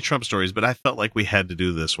very many Trump stories, but I felt like we had to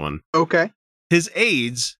do this one. Okay. His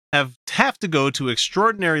aides have to go to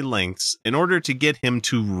extraordinary lengths in order to get him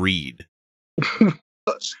to read.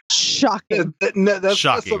 Shocking. That's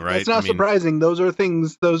shocking, right? It's not surprising. Those are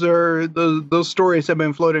things. Those stories have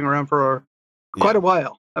been floating around for quite a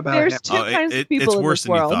while. About There's him. two kinds of people. It's worse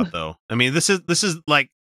in this than world. you thought, though. I mean, this is like,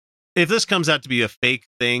 if this comes out to be a fake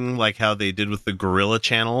thing, like how they did with the Gorilla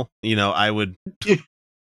Channel, I would.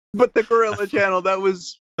 But the Gorilla Channel, that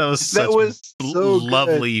was so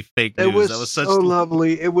lovely good. fake news. That was so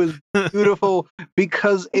lovely. It was beautiful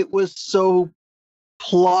because it was so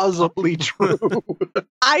plausibly true.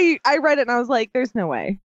 I read it and I was like, "There's no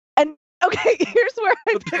way." And okay, here's where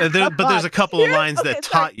I. But there's a couple of lines that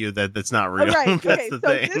taught you that that's not real. Right. That's Okay. the So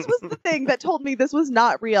thing. this was the thing that told me this was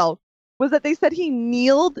not real. Was that they said he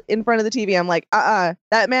kneeled in front of the TV? I'm like,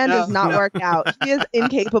 that man does not work out. He is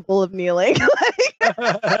incapable of kneeling.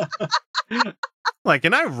 Like,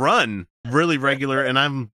 and I run really regular, and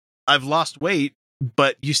I've lost weight,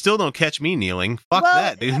 but you still don't catch me kneeling. Fuck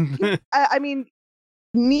that, dude. I mean,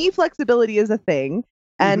 knee flexibility is a thing,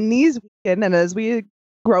 and knees weaken, and as we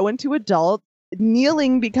grow into adults,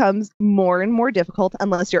 kneeling becomes more and more difficult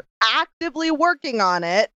unless you're actively working on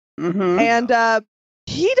it. And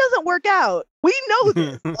he doesn't work out. We know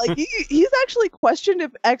this. Like he's actually questioned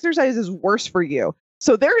if exercise is worse for you.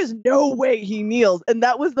 So there is no way he kneels. And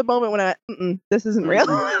that was the moment when this isn't real.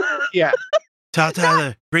 Yeah. Tall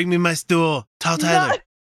Tyler, bring me my stool. Tall Tyler.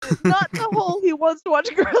 Not the whole he wants to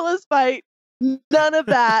watch gorillas fight. None of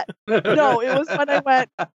that. No, it was when I went,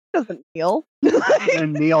 he doesn't kneel.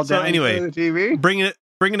 And kneel down. So anyway, to the TV. bringing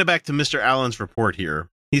it back to Mr. Allen's report here.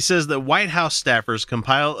 He says that White House staffers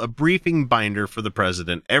compile a briefing binder for the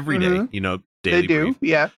president every day, daily They do. brief,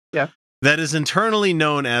 Yeah. that is internally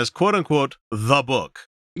known as, quote unquote, the book.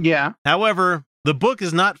 Yeah. However, the book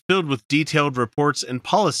is not filled with detailed reports and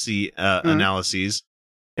policy analyses.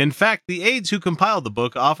 In fact, the aides who compile the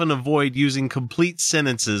book often avoid using complete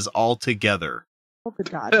sentences altogether. Oh, good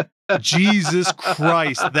God. Jesus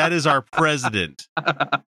Christ, that is our president.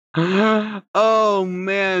 Oh,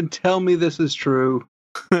 man. Tell me this is true.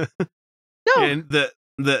 No. And the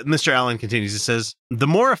Mr. Allen continues. It says, the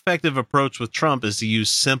more effective approach with Trump is to use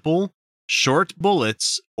simple, short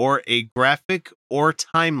bullets or a graphic or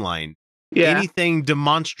timeline. Yeah. Anything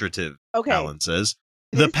demonstrative, Okay. Allen says.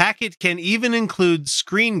 The packet can even include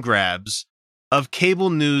screen grabs of cable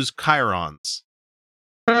news chyrons.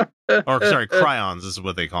 Cryons is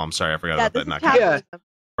what they call them. Sorry, I forgot about that. Not capitalism.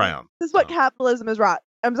 Cryon. This is what capitalism is wrought.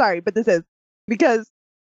 I'm sorry, but this is because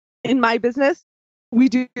in my business, we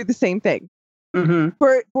do the same thing.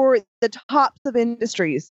 For the tops of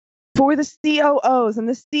industries, for the COOs and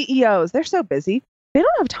the CEOs, they're so busy. They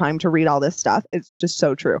don't have time to read all this stuff. It's just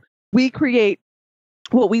so true. We create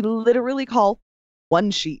what we literally call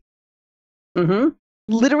one sheet.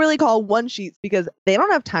 Literally call one sheets because they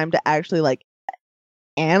don't have time to actually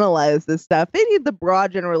analyze this stuff. They need the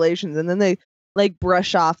broad generalizations and then they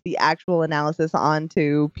brush off the actual analysis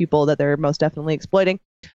onto people that they're most definitely exploiting.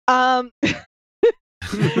 I'm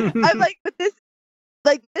like, but this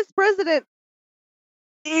president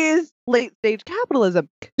is late stage capitalism.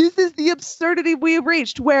 This is the absurdity we have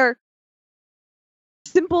reached where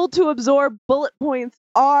simple to absorb bullet points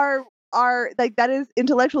are that is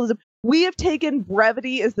intellectualism. We have taken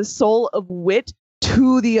brevity as the soul of wit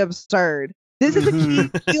to the absurd. This is a key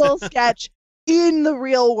skill sketch in the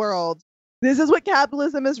real world. This is what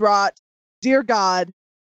capitalism has wrought. Dear God,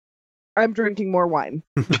 I'm drinking more wine.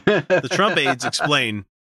 The Trump aides explain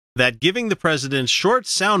that giving the president short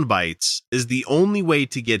sound bites is the only way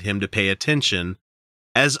to get him to pay attention,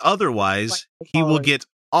 as otherwise he will get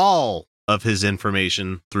all of his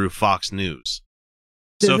information through Fox News.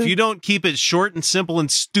 So if you don't keep it short and simple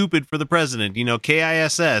and stupid for the president,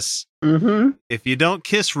 KISS, if you don't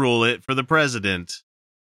kiss rule it for the president,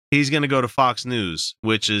 he's going to go to Fox News,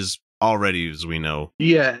 which is already, as we know,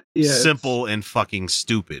 simple and fucking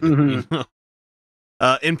stupid. You know?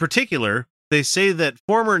 In particular, they say that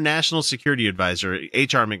former National Security Advisor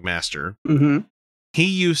H.R. McMaster, he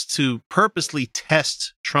used to purposely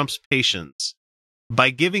test Trump's patience by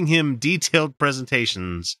giving him detailed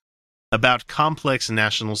presentations about complex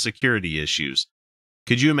national security issues.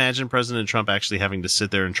 Could you imagine President Trump actually having to sit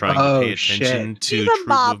there and trying to pay attention to troop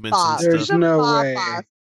movements and stuff? There's no way.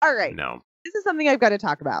 All right. No. This is something I've got to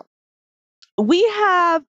talk about. We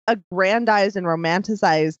have aggrandized and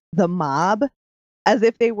romanticized the mob as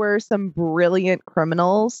if they were some brilliant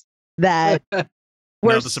criminals that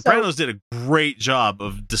No, The Sopranos did a great job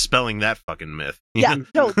of dispelling that fucking myth. Yeah,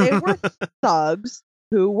 no, they were thugs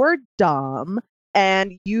who were dumb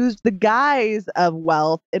and used the guise of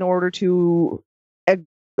wealth in order to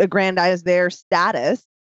aggrandize their status.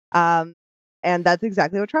 And that's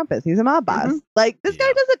exactly what Trump is. He's a mob boss. Like, this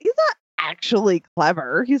guy he's not actually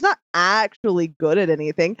clever. He's not actually good at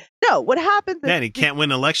anything. No, what happens is... and he can't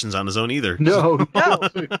win elections on his own either. No.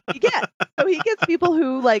 He can't. So he gets people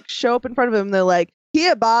who, like, show up in front of him and they're like,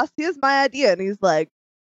 here, boss, here's my idea. And he's like,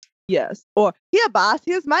 yes. Or, here, boss,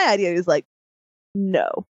 here's my idea. And he's like,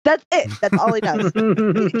 no. That's it. That's all he does.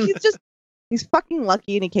 He's fucking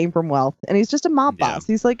lucky and he came from wealth. And he's just a mob boss.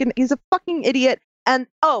 He's like, he's a fucking idiot. And,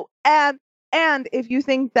 and if you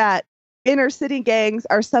think that inner city gangs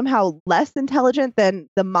are somehow less intelligent than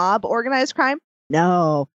the mob organized crime,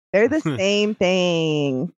 no, they're the same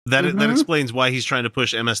thing. That explains why he's trying to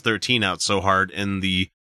push MS-13 out so hard in the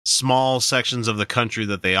small sections of the country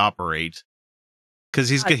that they operate, because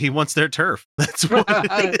he wants their turf. That's what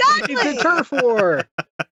exactly. It's a turf war.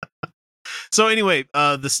 So anyway,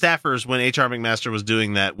 the staffers, when H.R. McMaster was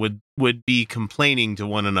doing that, would be complaining to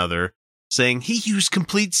one another, saying he used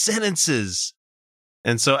complete sentences.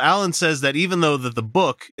 And so Alan says that even though that the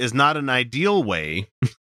book is not an ideal way,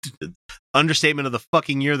 understatement of the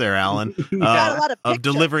fucking year there, Alan, of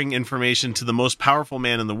delivering information to the most powerful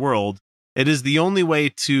man in the world, it is the only way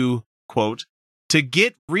to, quote, to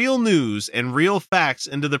get real news and real facts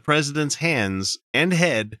into the president's hands and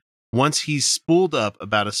head once he's spooled up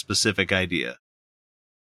about a specific idea.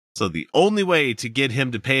 So the only way to get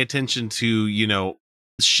him to pay attention to,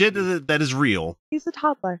 shit that is real. He's a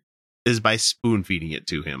toddler. Is by spoon feeding it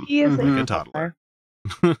to him. He is like a toddler.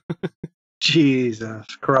 Jesus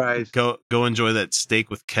Christ. Go enjoy that steak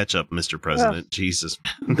with ketchup, Mr. President. Ugh. Jesus.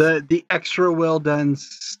 The extra well done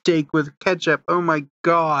steak with ketchup. Oh my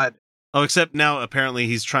God. Oh, except now apparently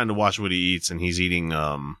he's trying to watch what he eats and he's eating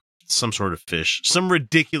some sort of fish. Some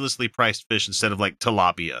ridiculously priced fish instead of like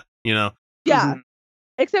tilapia, Yeah.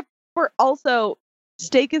 Except for also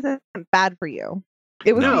steak isn't bad for you.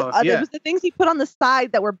 It was it was the things he put on the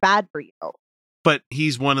side that were bad for you. But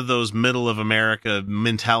he's one of those middle of America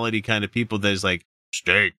mentality kind of people that is like,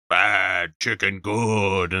 steak bad, chicken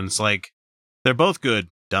good. And it's like, they're both good,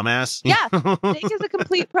 dumbass. Yeah, steak is a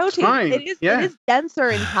complete protein. It is denser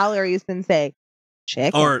in calories than, say,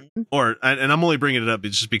 chicken. Or and I'm only bringing it up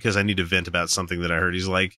just because I need to vent about something that I heard. He's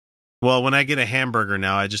like, well, when I get a hamburger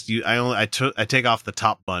now, I take off the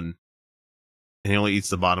top bun. And he only eats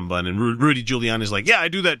the bottom bun. And Rudy Giuliani's like, yeah, I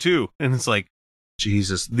do that too. And it's like,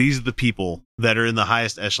 Jesus, these are the people that are in the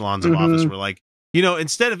highest echelons of office. We're like,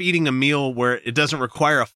 instead of eating a meal where it doesn't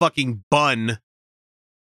require a fucking bun,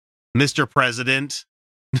 Mr. President.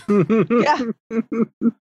 Yeah.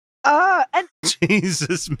 And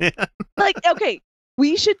Jesus, man. Like, okay,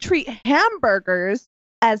 we should treat hamburgers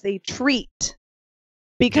as a treat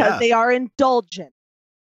because they are indulgent.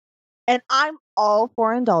 And I'm all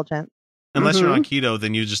for indulgence. Unless you're on keto,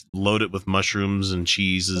 then you just load it with mushrooms and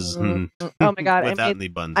cheeses. And oh my God. Without any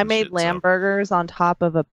buns. I made lamb burgers on top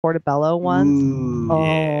of a portobello once.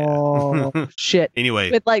 Ooh, shit.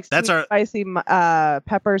 Anyway, with like spicy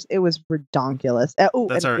peppers. It was redonkulous.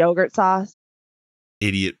 And yogurt sauce.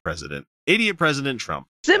 Idiot President Trump.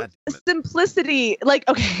 Simplicity. Like,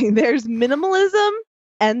 okay, there's minimalism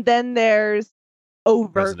and then there's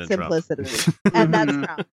overt simplicity. And that's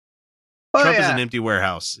Trump. Trump is an empty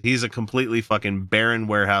warehouse. He's a completely fucking barren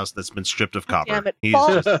warehouse that's been stripped of copper. Damn it.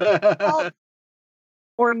 False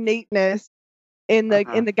ornateness in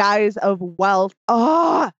the guise of wealth.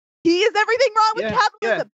 Oh, he is everything wrong with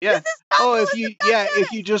capitalism. Yeah. This is capitalism.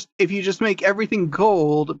 if you just make everything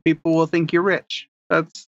gold, people will think you're rich.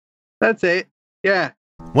 That's it. Yeah.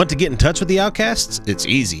 Want to get in touch with the Outcasts? It's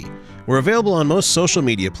easy. We're available on most social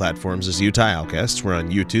media platforms as Utah Outcasts. We're on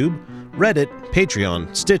YouTube, Reddit,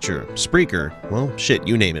 Patreon, Stitcher, Spreaker, well, shit,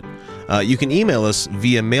 you name it. You can email us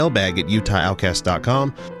via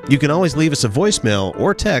mailbag@utahoutcast.com. You can always leave us a voicemail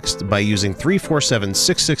or text by using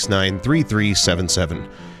 347-669-3377.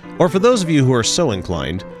 Or for those of you who are so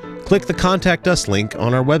inclined, click the Contact Us link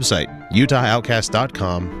on our website,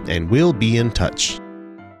 UtahOutcast.com, and we'll be in touch.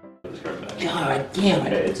 God damn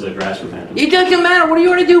it. It's a grass repentance. It doesn't matter. What do you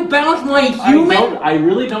want to do? Balance my human? I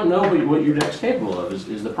really don't know what your deck's capable of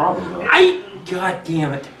is the problem, though. God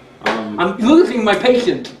damn it. I'm losing my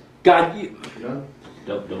patience. God, you...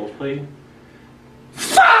 Double play?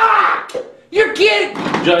 Fuck! You're kidding!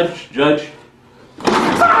 Judge.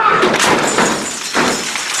 Fuck!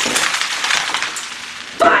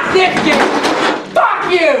 Fuck this game!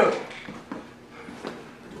 Fuck you!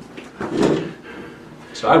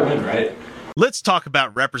 So I win, right? Let's talk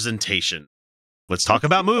about representation. Let's talk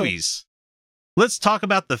about movies. Let's talk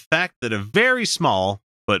about the fact that a very small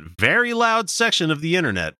but very loud section of the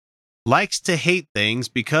internet likes to hate things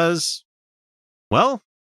because, well,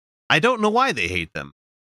 I don't know why they hate them.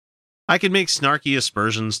 I can make snarky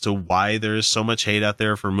aspersions to why there is so much hate out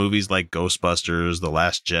there for movies like Ghostbusters, The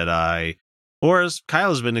Last Jedi, or as Kyle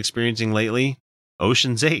has been experiencing lately,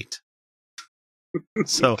 Ocean's 8.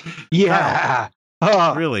 So, yeah.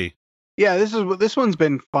 Kyle, really? Yeah, this one's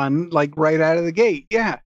been fun, like right out of the gate.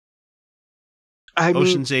 Yeah.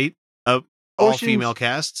 Ocean's 8, all female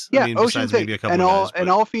cast. Yeah, I mean, Ocean's besides maybe 8, a couple and of all guys, but... an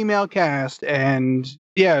all female cast, and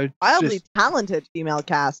yeah, wildly talented female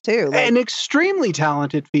cast too. Like... An extremely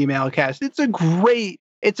talented female cast. It's a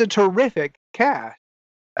terrific cast.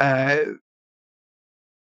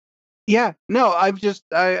 Yeah, no, I've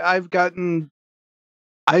gotten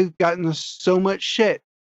so much shit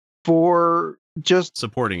for just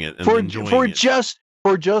supporting it and enjoying it.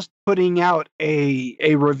 For just putting out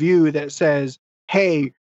a review that says,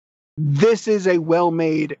 "Hey, this is a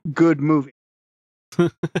well-made, good movie."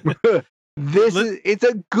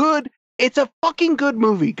 It's a fucking good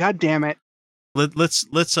movie. God damn it. Let's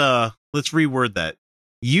reword that.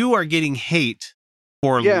 You are getting hate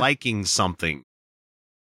for liking something.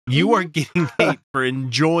 You are getting hate for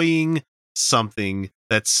enjoying something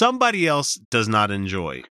that somebody else does not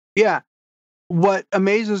enjoy. Yeah. What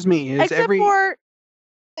amazes me is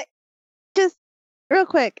just real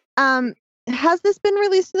quick. Has this been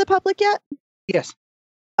released to the public yet? Yes.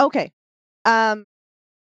 Okay. A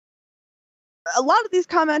lot of these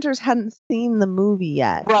commenters hadn't seen the movie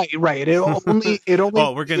yet. Right. It only.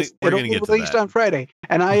 Oh, we're gonna get to released that on Friday,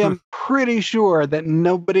 and I am pretty sure that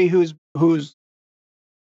nobody who's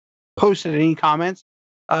posted any comments,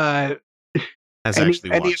 has any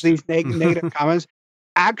actually of these negative comments,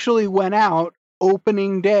 actually went out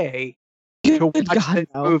opening day to watch this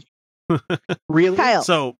movie. Really? Kyle,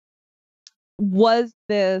 so, was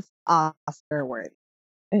this Oscar worthy?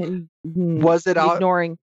 Was it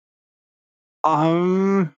ignoring?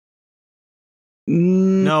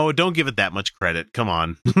 No, don't give it that much credit. Come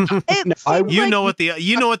on. You know what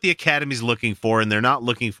the Academy's looking for, and they're not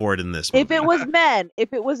looking for it in this movie. If it was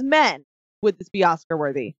men, would this be Oscar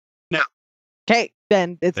worthy? No. Okay,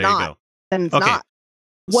 then it's there you not. go. Then it's not.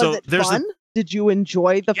 Was it fun? Did you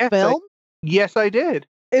enjoy the film? Yes, I did.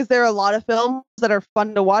 Is there a lot of films that are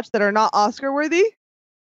fun to watch that are not Oscar worthy?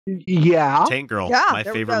 Yeah. Tank Girl, Yeah, my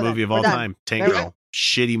favorite movie of all time. Tank Girl,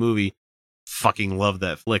 shitty movie. Fucking love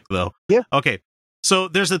that flick though. Yeah. Okay, so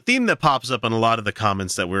there's a theme that pops up in a lot of the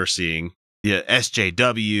comments that we're seeing. Yeah,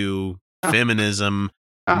 SJW, feminism,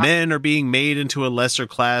 men are being made into a lesser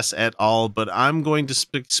class at all. But I'm going to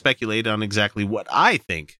speculate on exactly what I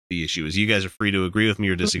think the issue is. You guys are free to agree with me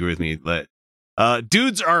or disagree with me. But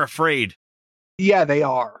dudes are afraid. Yeah, they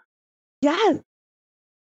are. Yes.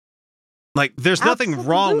 Like there's nothing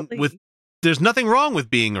wrong with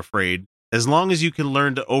being afraid as long as you can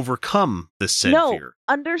learn to overcome this said fear.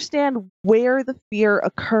 Understand where the fear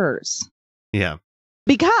occurs. Yeah.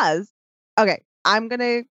 Because, okay, I'm going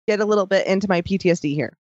to get a little bit into my PTSD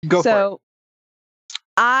here. Go for it.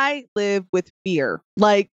 I live with fear,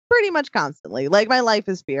 like pretty much constantly. Like my life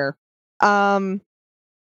is fear. Not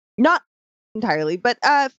entirely, but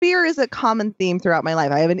fear is a common theme throughout my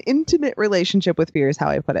life. I have an intimate relationship with fear is how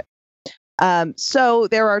I put it. So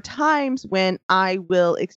there are times when I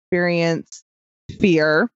will experience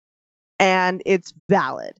fear and it's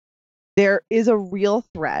valid. There is a real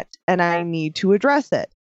threat and I need to address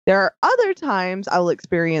it. There are other times I will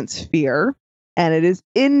experience fear and it is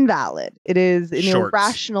invalid. It is an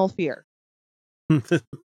irrational fear. The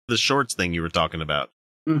shorts thing you were talking about.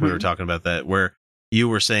 Mm-hmm. We were talking about that where you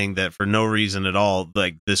were saying that for no reason at all,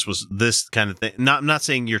 like this was this kind of thing. I'm not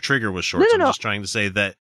saying your trigger was shorts. I'm just trying to say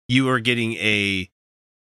that you are getting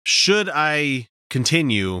should I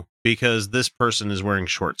continue because this person is wearing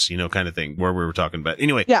shorts, kind of thing where we were talking about.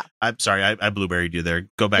 Anyway, yeah. I'm sorry. I blueberried you there.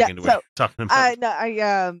 Go back into what you're talking about.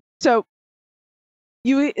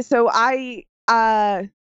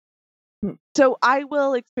 So I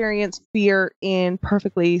will experience fear in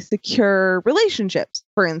perfectly secure relationships.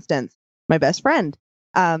 For instance, my best friend,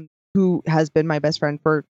 who has been my best friend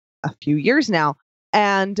for a few years now,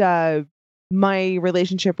 and my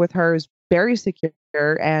relationship with her is very secure,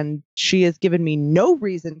 and she has given me no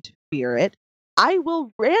reason to fear it. I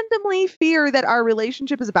will randomly fear that our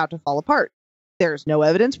relationship is about to fall apart. There's no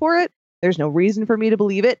evidence for it. There's no reason for me to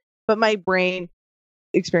believe it, but my brain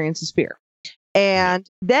experiences fear. And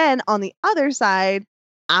then on the other side,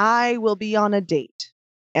 I will be on a date,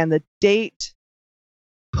 and the date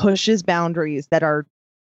pushes boundaries that are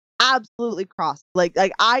absolutely crossed. Like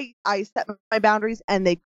I set my boundaries and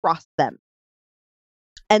they cross them.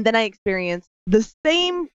 And then I experience the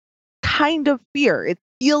same kind of fear. It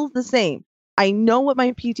feels the same. I know what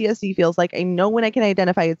my PTSD feels like. I know when I can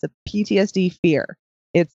identify it's a PTSD fear.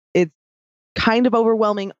 It's kind of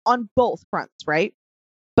overwhelming on both fronts, right?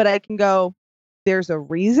 But I can go, there's a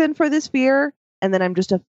reason for this fear, and then I'm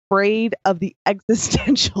just afraid of the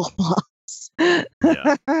existential loss.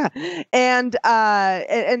 Yeah. And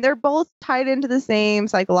they're both tied into the same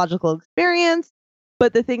psychological experience.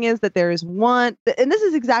 But the thing is that there is one, and this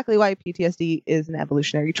is exactly why PTSD is an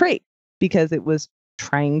evolutionary trait, because it was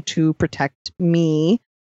trying to protect me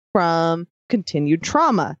from continued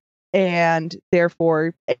trauma. And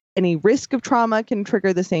therefore, any risk of trauma can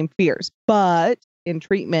trigger the same fears. But in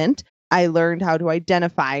treatment, I learned how to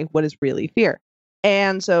identify what is really fear.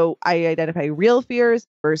 And so I identify real fears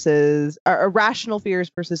versus irrational fears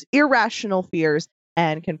versus irrational fears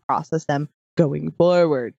and can process them going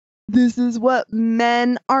forward. This is what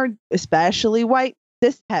men are, especially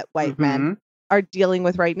cis-het white men, are dealing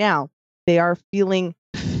with right now. They are feeling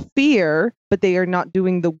fear, but they are not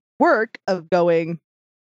doing the work of going,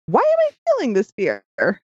 why am I feeling this fear?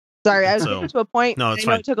 Sorry, I was getting to a point. No, it's I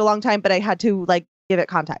know fine. it took a long time, but I had to give it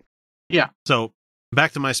context. Yeah. So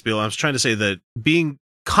back to my spiel. I was trying to say that being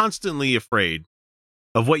constantly afraid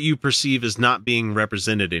of what you perceive as not being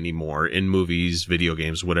represented anymore in movies, video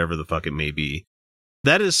games, whatever the fuck it may be,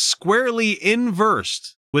 that is squarely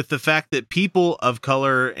inversed with the fact that people of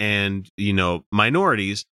color and,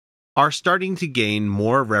 minorities are starting to gain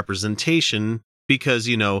more representation because,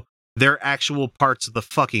 they're actual parts of the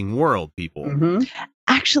fucking world, people. Mm-hmm.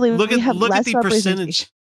 Actually, look at the percentage.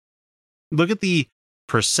 Look at the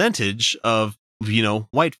percentage of,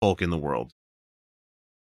 white folk in the world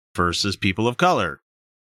versus people of color.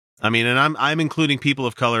 I mean, and I'm including people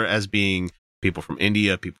of color as being people from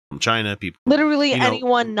India, people from China, people literally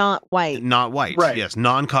anyone not white. Not white. Right. Yes,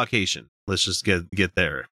 non-Caucasian. Let's just get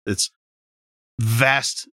there. It's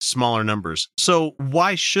vast smaller numbers. So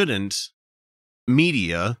why shouldn't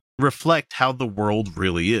media reflect how the world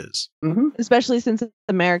really is? Mm-hmm. Especially since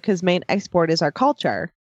America's main export is our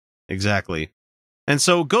culture. Exactly. And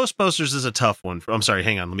so Ghostbusters is a tough one. I'm sorry,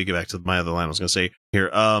 hang on. Let me get back to my other line I was going to say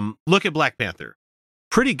here. Look at Black Panther.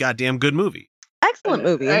 Pretty goddamn good movie. Excellent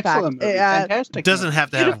movie. Excellent movie. Fantastic. It doesn't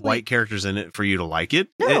have to have white characters in it for you to like it.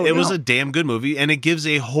 No, it was a damn good movie, and it gives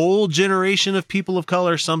a whole generation of people of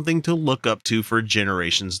color something to look up to for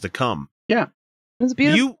generations to come. Yeah. It was a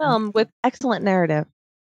beautiful film with excellent narrative.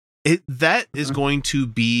 That is going to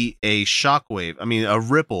be a shockwave. I mean, a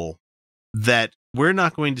ripple that we're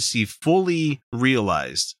not going to see fully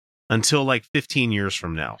realized until 15 years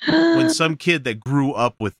from now, when some kid that grew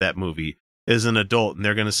up with that movie is an adult, and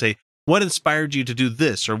they're going to say, what inspired you to do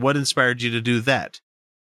this, or what inspired you to do that?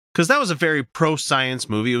 Because that was a very pro-science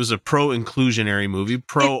movie. It was a pro-inclusionary movie,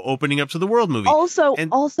 pro-opening up to the world movie.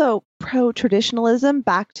 Also pro-traditionalism,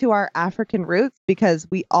 back to our African roots, because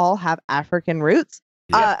we all have African roots.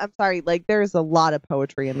 Yeah. I'm sorry, there's a lot of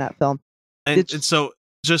poetry in that film. And so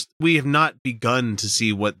we have not begun to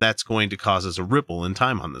see what that's going to cause as a ripple in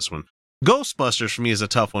time on this one. Ghostbusters for me is a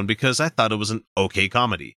tough one because I thought it was an okay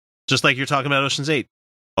comedy. Just like you're talking about Ocean's 8.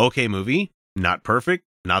 Okay movie, not perfect,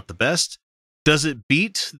 not the best. Does it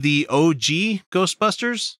beat the OG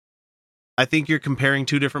Ghostbusters? I think you're comparing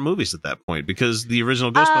two different movies at that point, because the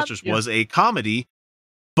original Ghostbusters was a comedy,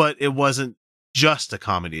 but it wasn't just a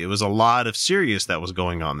comedy. It was a lot of serious that was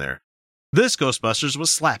going on there. This Ghostbusters was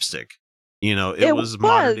slapstick. It was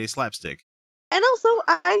modern day slapstick. And also,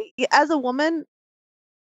 as a woman,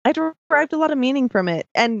 I derived a lot of meaning from it.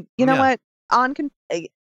 And you know what?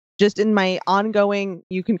 Just in my ongoing,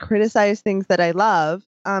 you can criticize things that I love.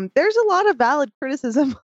 There's a lot of valid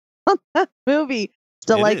criticism on that movie.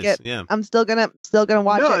 Yeah. I'm still gonna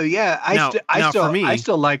watch it. No, yeah, I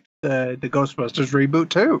still like the Ghostbusters reboot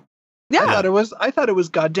too. Yeah, I thought it was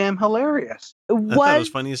goddamn hilarious. I thought it was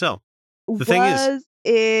funny as hell. The thing is,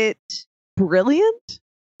 it brilliant?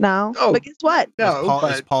 No, but guess what? No,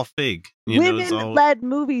 it's Paul Feig. Women-led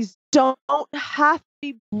movies don't have to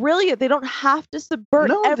be brilliant. They don't have to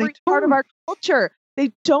subvert every part of our culture.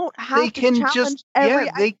 They don't have to challenge every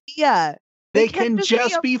idea. They can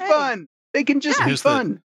just be fun. They can just be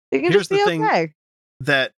fun. They can just be okay.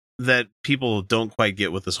 That people don't quite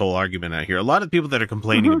get with this whole argument out here. A lot of people that are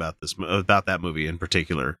complaining about that movie in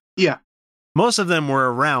particular. Yeah. Most of them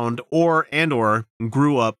were around or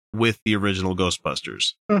grew up with the original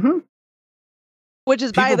Ghostbusters. Mm-hmm. Which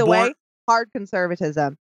is, by the way, hard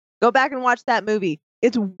conservatism. Go back and watch that movie.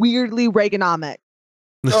 It's weirdly Reaganomic.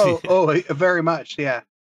 Very much, yeah.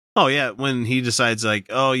 Oh yeah, when he decides like,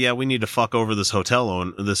 oh yeah, we need to fuck over this hotel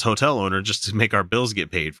owner just to make our bills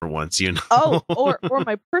get paid for once, you know. or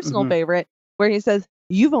my personal favorite, where he says,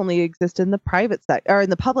 "You've only existed in the private sector or in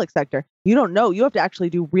the public sector. You don't know. You have to actually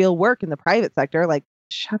do real work in the private sector." Like,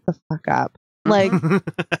 shut the fuck up. Like.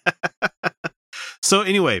 So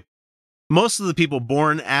anyway, most of the people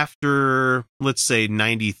born after, let's say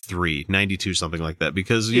 93, 92, something like that,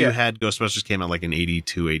 because you had Ghostbusters came out like in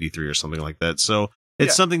 82, 83 or something like that. So.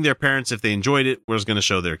 It's something their parents, if they enjoyed it, was going to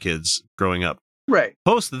show their kids growing up. Right.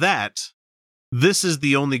 Post that, this is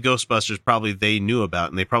the only Ghostbusters probably they knew about,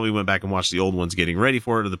 and they probably went back and watched the old ones getting ready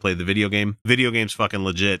for it, or they played the video game. Video game's fucking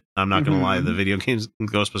legit. I'm not going to lie. The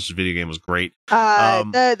Ghostbusters video game was great.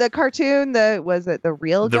 The cartoon, was it the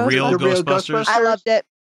real Ghostbusters? I loved it.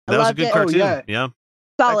 That was a good cartoon. Yeah.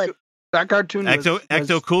 Solid. That cartoon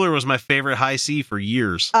Ecto Cooler was my favorite high C for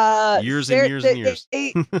years. Years.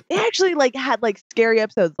 They actually had scary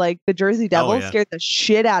episodes, like the Jersey Devil scared the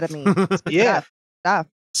shit out of me. Stuff.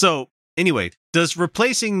 So anyway, does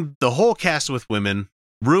replacing the whole cast with women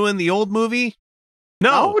ruin the old movie?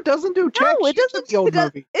 No, it doesn't do jack shit to the old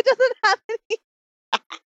movie. It doesn't have any.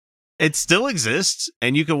 It still exists,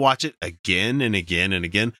 and you can watch it again and again and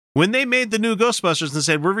again. When they made the new Ghostbusters and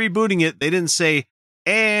said, we're rebooting it, they didn't say,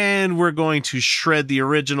 and we're going to shred the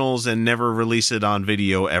originals and never release it on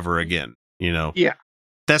video ever again. You know? Yeah.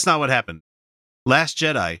 That's not what happened. Last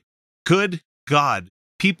Jedi, good God,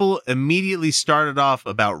 people immediately started off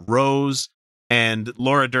about Rose and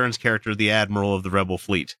Laura Dern's character, the Admiral of the Rebel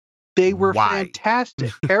Fleet. They were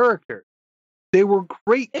fantastic characters. They were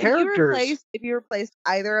great characters. If you replaced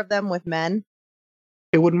either of them with men,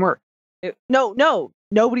 it wouldn't work.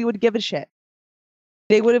 Nobody would give a shit.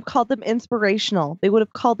 They would have called them inspirational. They would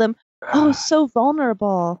have called them, so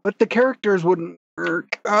vulnerable. But the characters wouldn't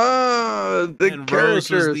work. Characters. Rose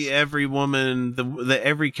was the every woman, the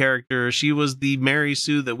every character. She was the Mary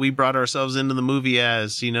Sue that we brought ourselves into the movie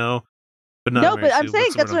as, you know. But not but I'm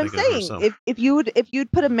saying that's what I'm saying. If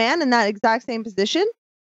you'd put a man in that exact same position,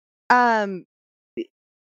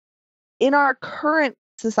 in our current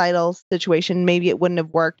societal situation, maybe it wouldn't have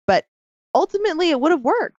worked, but ultimately it would have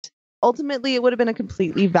worked. Ultimately, it would have been a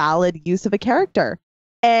completely valid use of a character.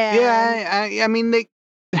 And I mean,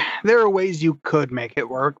 there are ways you could make it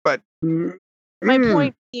work, but my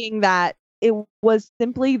point being that it was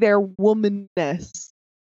simply their womanness.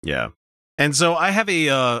 Yeah. And so I have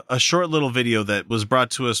a short little video that was brought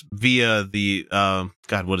to us via the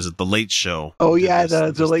what is it? The Late Show. Oh yeah,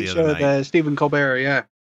 the Late Show, the Stephen Colbert, yeah.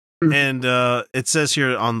 And it says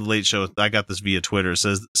here on the Late Show, I got this via Twitter. It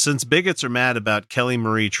says, since bigots are mad about Kelly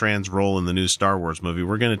Marie Tran's role in the new Star Wars movie,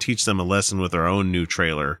 we're going to teach them a lesson with our own new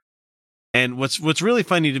trailer. And what's really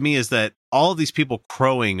funny to me is that all of these people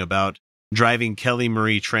crowing about driving Kelly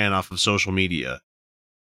Marie Tran off of social media.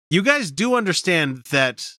 You guys do understand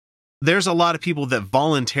that there's a lot of people that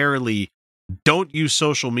voluntarily don't use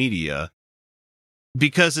social media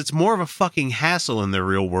because it's more of a fucking hassle in the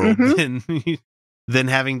real world than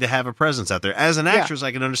having to have a presence out there. As an actress,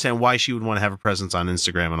 I can understand why she would want to have a presence on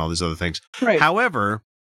Instagram and all these other things. Right. However,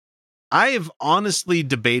 I have honestly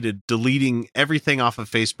debated deleting everything off of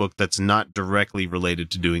Facebook that's not directly related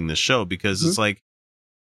to doing this show because it's like,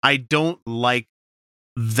 I don't like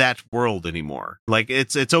that world anymore. Like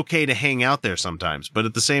it's okay to hang out there sometimes, but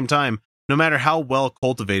at the same time, no matter how well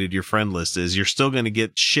cultivated your friend list is, you're still going to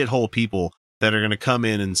get shithole people that are going to come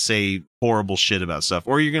in and say horrible shit about stuff,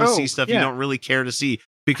 or you're going to see stuff you don't really care to see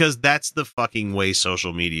because that's the fucking way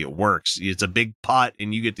social media works. It's a big pot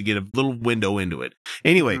and you get to get a little window into it.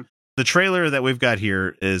 Anyway, the trailer that we've got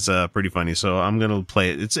here is pretty funny, so I'm going to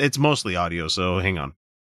play it. It's mostly audio, so hang on.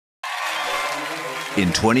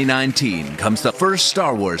 In 2019 comes the first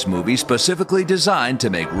Star Wars movie specifically designed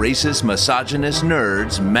to make racist, misogynist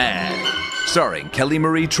nerds mad. Starring Kelly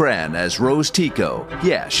Marie Tran as Rose Tico.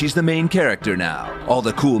 Yeah, she's the main character now. All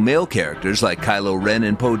the cool male characters like Kylo Ren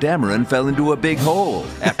and Poe Dameron fell into a big hole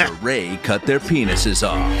after Rey cut their penises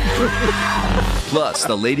off. Plus,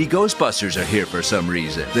 the Lady Ghostbusters are here for some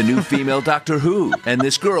reason. The new female Doctor Who, and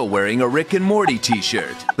this girl wearing a Rick and Morty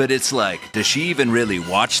t-shirt. But it's like, does she even really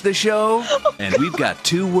watch the show? And we've got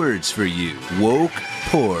 2 words for you. Woke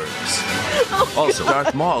porgs. Also,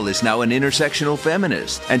 Darth Maul is now an intersectional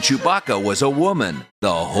feminist, and Chewbacca was a woman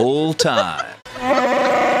the whole time.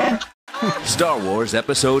 Star Wars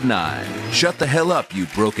Episode 9. Shut the hell up, you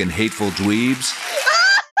broken, hateful dweebs.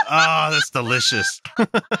 Oh, that's delicious.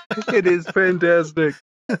 It is fantastic.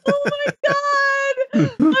 Oh my god! I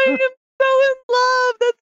am so in love.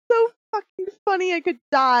 That's so fucking funny. I could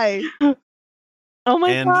die. Oh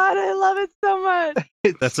my god, I love it so much.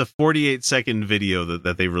 That's a 48-second video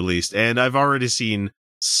that they released, and I've already seen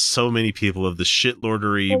so many people of the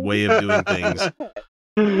shitlordery way of doing things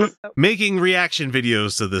making reaction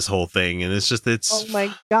videos to this whole thing, and it's oh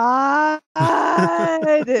my god.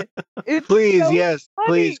 It's please, so yes, funny.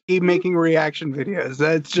 please keep making reaction videos.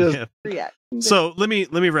 That's just reaction. So let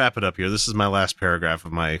me wrap it up here. This is my last paragraph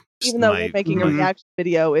of my. Even though we're making a reaction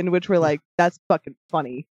video in which we're like, that's fucking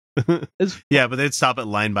funny. Yeah, but they'd stop it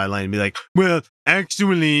line by line and be like, well,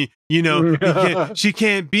 actually, she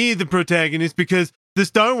can't be the protagonist because the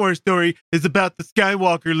Star Wars story is about the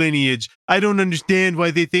Skywalker lineage. I don't understand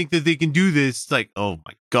why they think that they can do this. It's like, oh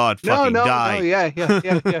my god, fucking die. No,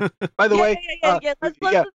 yeah. By the way,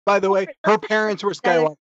 by the way, her parents were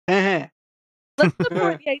Skywalker. Let's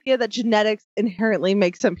support the idea that genetics inherently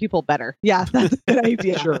make some people better. Yeah, that's a good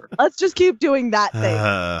idea. Sure. Let's just keep doing that thing.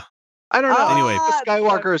 I don't know. Anyway, the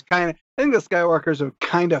Skywalkers I think the Skywalkers have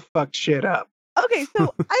kind of fucked shit up. Okay,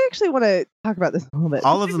 so I actually want to talk about this a little bit.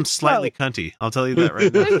 All of them slightly cunty. I'll tell you that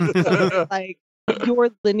right now. Like, your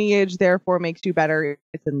lineage therefore makes you better.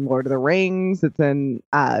 It's in Lord of the Rings. It's in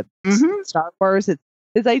Star Wars. It's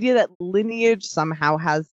this idea that lineage somehow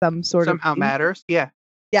has some sort of matters. Yeah.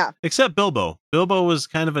 Except Bilbo. Bilbo was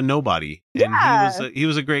kind of a nobody, and he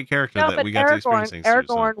was a great character that we got to experience things through.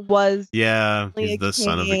 Aragorn was he's the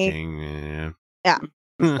son of the king. Yeah.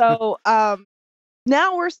 So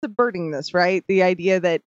now we're subverting this, right? The idea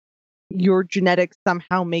that your genetics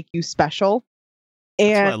somehow make you special.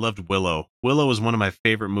 And that's why I loved Willow. Willow was one of my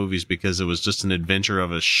favorite movies because it was just an adventure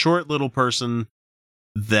of a short little person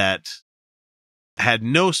that had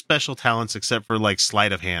no special talents except for like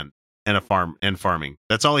sleight of hand and farming.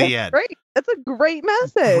 That's all he had. Great. That's a great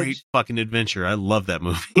message. Great fucking adventure. I love that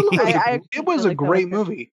movie. It was a great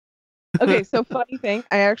movie. Okay, so funny thing,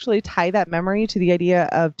 I actually tie that memory to the idea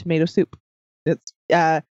of tomato soup. It's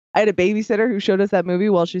I had a babysitter who showed us that movie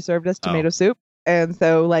while she served us tomato soup, and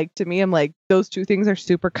so like to me, I'm like, those two things are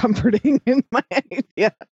super comforting in my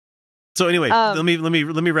idea. So anyway, let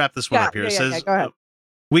me wrap this one up here. It says, go ahead.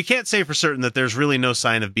 We can't say for certain that there's really no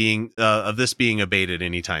sign of this being abated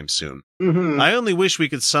anytime soon. Mm-hmm. I only wish we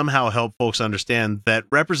could somehow help folks understand that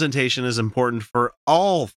representation is important for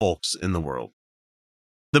all folks in the world.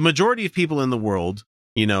 The majority of people in the world,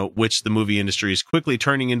 which the movie industry is quickly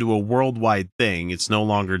turning into a worldwide thing. It's no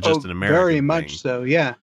longer just an American very thing. much so,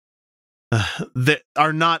 yeah. That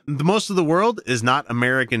are not the most of the world is not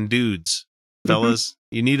American dudes, fellas.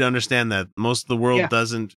 You need to understand that most of the world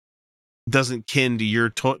doesn't kin to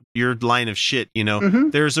your line of shit.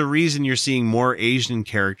 There's a reason you're seeing more Asian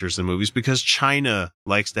characters in movies because China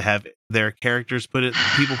likes to have their characters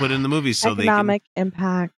people put in the movies so economic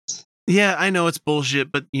impact. Yeah, I know it's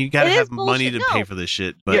bullshit, but you gotta have money to pay for this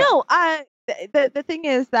shit. But the thing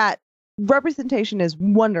is that representation is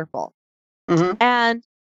wonderful, and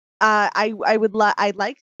I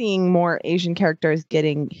like seeing more Asian characters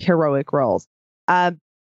getting heroic roles. I'd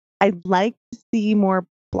like to see more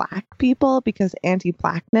Black people because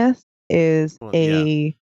anti-Blackness is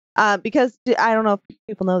because I don't know if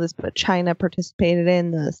people know this, but China participated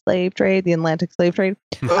in the slave trade, the Atlantic slave trade.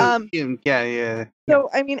 Yeah. So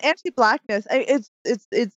I mean, anti-Blackness,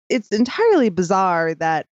 it's entirely bizarre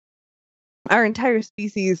that our entire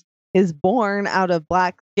species is born out of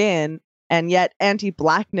black skin, and yet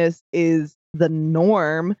anti-Blackness is the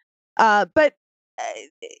norm. But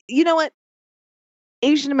you know what?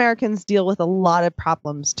 Asian Americans deal with a lot of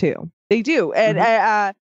problems too. They do,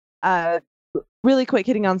 and really quick,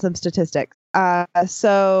 hitting on some statistics.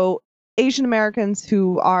 So Asian Americans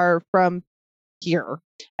who are from here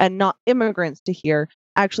and not immigrants to here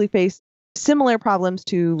actually face similar problems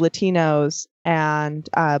to Latinos and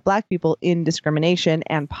Black people in discrimination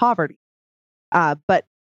and poverty. But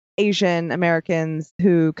Asian Americans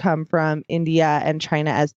who come from India and China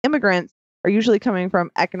as immigrants are usually coming from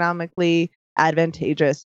economically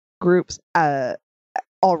advantageous groups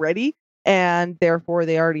already, and therefore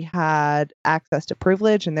they already had access to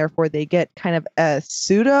privilege, and therefore they get kind of a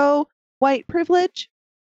pseudo white privilege,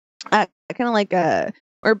 kind of like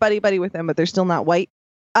we're buddy with them, but they're still not white.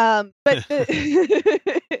 But the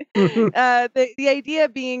idea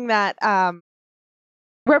being that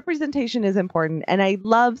representation is important, and I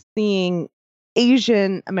love seeing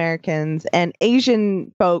Asian Americans and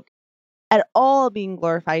Asian folk at all being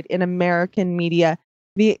glorified in American media.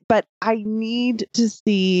 But I need to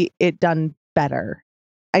see it done better.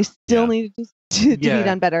 I still need it to be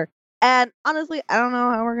done better. And honestly, I don't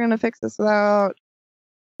know how we're going to fix this without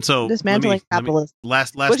dismantling capitalism.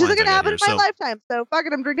 Last which isn't going to happen here. in my lifetime. So fuck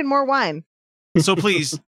it, I'm drinking more wine. So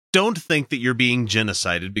please don't think that you're being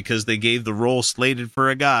genocided because they gave the role slated for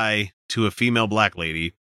a guy to a female black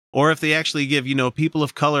lady, or if they actually give, people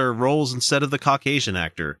of color roles instead of the Caucasian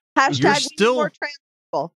actor. Hashtag more trans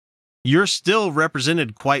people. You're still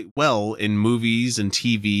represented quite well in movies and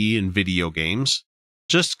TV and video games.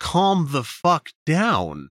 Just calm the fuck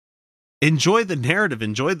down. Enjoy the narrative.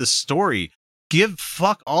 Enjoy the story. Give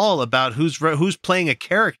fuck all about who's playing a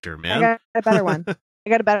character, man. I got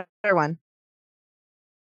a better one.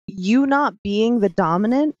 You not being the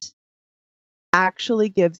dominant actually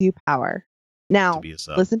gives you power. Now,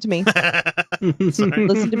 listen to me.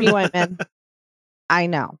 Listen to me, white men. I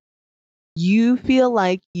know. You feel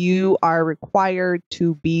like you are required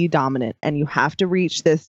to be dominant, and you have to reach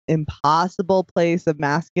this impossible place of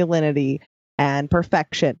masculinity and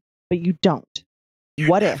perfection, but you don't.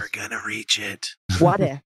 You're never gonna reach it. What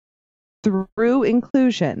if, through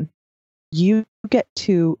inclusion, you get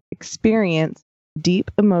to experience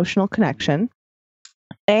deep emotional connection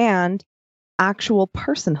and actual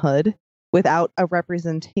personhood without a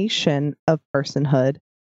representation of personhood,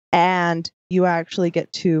 and you actually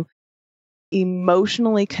get to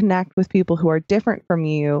emotionally connect with people who are different from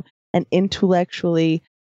you and intellectually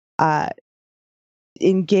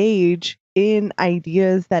engage in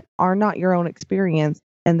ideas that are not your own experience,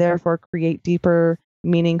 and therefore create deeper,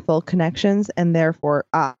 meaningful connections, and therefore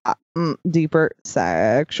deeper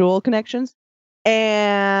sexual connections.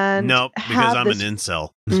 And nope, because I'm an incel.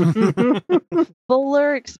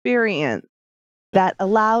 Fuller experience that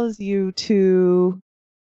allows you to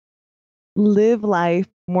live life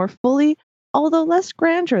more fully, although less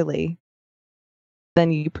grandurely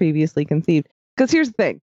than you previously conceived. Because here's the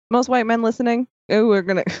thing: most white men listening, we're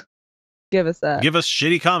gonna give us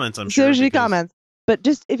shitty comments. I'm sure. Shitty comments, but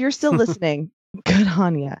just if you're still listening, good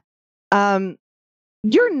on ya.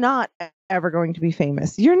 You're not ever going to be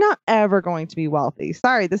famous. You're not ever going to be wealthy.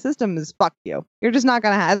 Sorry, the system is fuck you. You're just not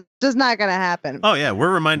gonna happen. Oh yeah,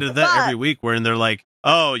 we're reminded of that every week, wherein they're like,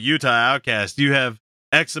 "Oh, Utah Outcast, you have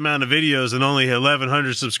X amount of videos and only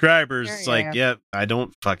 1,100 subscribers." It's like, yeah, I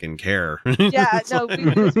don't fucking care. Yeah, no, we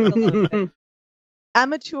do this for the love of it.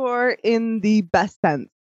 Amateur in the best sense.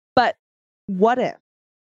 But what if,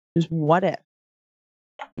 just what if,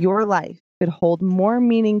 your life could hold more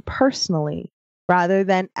meaning personally rather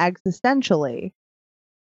than existentially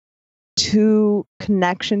to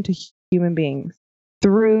connection to human beings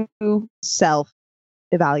through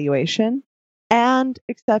self-evaluation and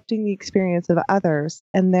accepting the experience of others,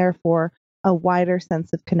 and therefore a wider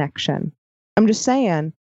sense of connection. I'm just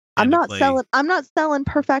saying, I'm not selling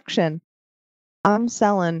perfection. I'm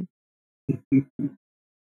selling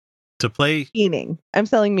to play meaning. I'm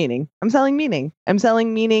selling meaning. I'm selling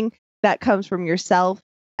meaning that comes from yourself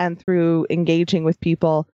and through engaging with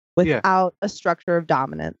people without a structure of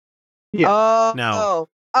dominance. Yeah.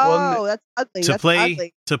 That's ugly. To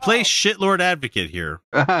play shitlord advocate here.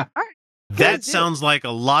 That sounds like a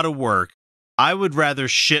lot of work. I would rather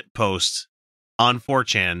shit post on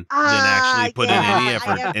 4chan than actually put in any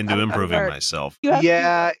effort into improving myself.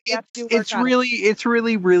 It's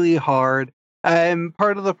really hard.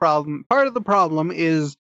 Part of the problem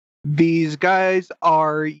is these guys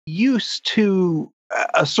are used to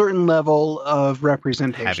a certain level of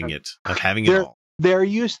representation. Having it all. They're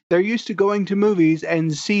used to going to movies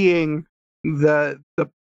and seeing the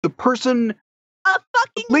person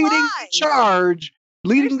leading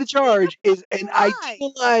the charge is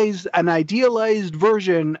an idealized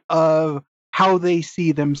version of how they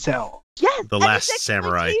see themselves. Yes, the Last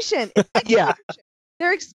Samurai. Yeah,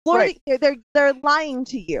 they're exploiting. Right. They're lying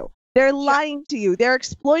to you. They're lying to you. They're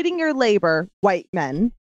exploiting your labor, white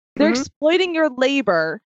men. They're exploiting your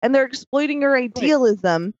labor, and they're exploiting your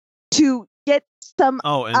idealism to get some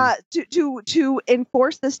to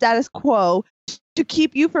enforce the status quo, to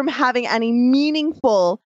keep you from having any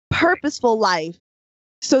meaningful, purposeful life,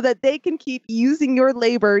 so that they can keep using your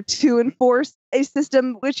labor to enforce a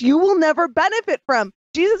system which you will never benefit from.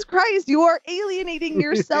 Jesus Christ, you are alienating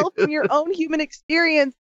yourself from your own human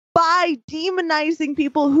experience by demonizing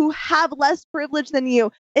people who have less privilege than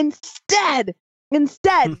you. Instead,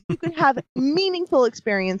 you can have meaningful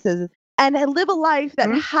experiences and live a life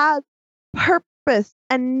that has purpose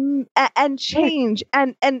and change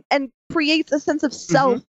and creates a sense of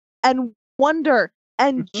self and wonder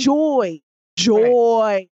and joy.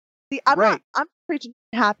 See, I'm preaching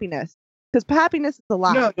happiness because happiness is a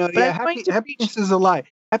lie. Happiness is a lie.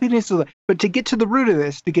 Happiness is a lie. But to get to the root of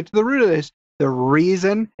this, the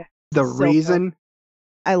reason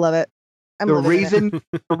I love it. The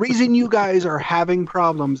reason you guys are having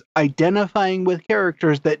problems identifying with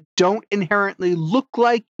characters that don't inherently look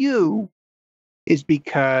like you is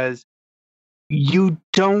because you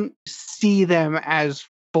don't see them as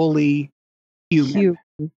fully human.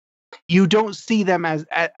 You don't see them as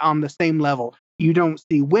on the same level. You don't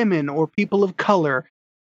see women or people of color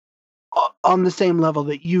on the same level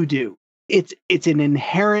that you do. It's an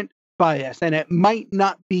inherent bias, and it might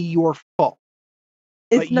not be your fault.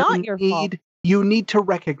 It's not your fault. You need to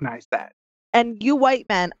recognize that. And you white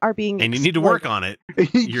men are being and you need to work on it.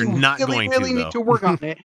 You're not going to, really need to work on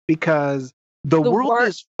it because the world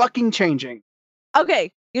is fucking changing.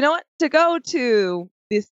 Okay, you know what? To go to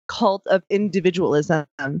this cult of individualism,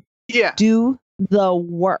 do the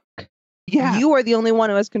work. Yeah, you are the only one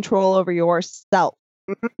who has control over yourself.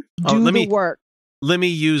 Do the work. Let me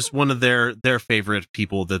use one of their favorite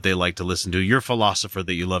people that they like to listen to, your philosopher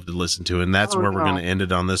that you love to listen to, and that's where we're going to end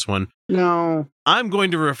it on this one. No. I'm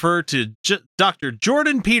going to refer to Dr.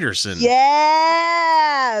 Jordan Peterson.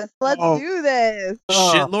 Yes! Let's do this.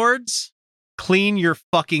 Shitlords, clean your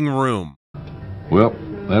fucking room. Well,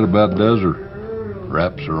 that about does her.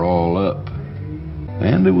 Wraps her all up.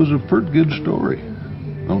 And it was a pretty good story,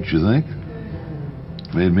 don't you think?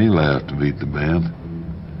 Made me laugh to beat the band.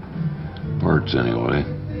 Parts, anyway.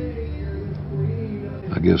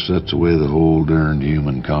 I guess that's the way the whole darned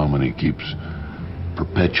human comedy keeps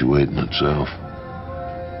perpetuating itself.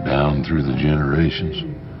 Down through the generations.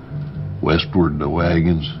 Westward the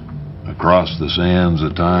wagons. Across the sands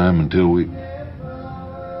of time until we...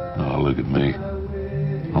 Oh, look at me.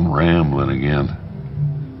 I'm rambling again.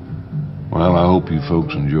 Well, I hope you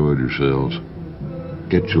folks enjoyed yourselves.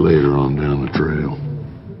 Catch you later on down the trail.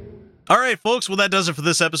 All right, folks. Well, that does it for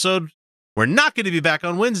this episode. We're not going to be back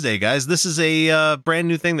on Wednesday, guys. This is a brand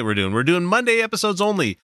new thing that we're doing. We're doing Monday episodes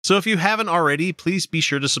only. So if you haven't already, please be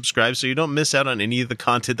sure to subscribe so you don't miss out on any of the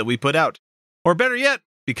content that we put out. Or better yet,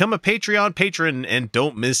 become a Patreon patron and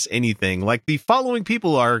don't miss anything. Like the following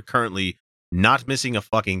people are currently not missing a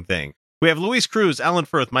fucking thing. We have Luis Cruz, Alan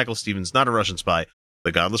Firth, Michael Stevens, Not a Russian Spy,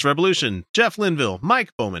 The Godless Revolution, Jeff Linville,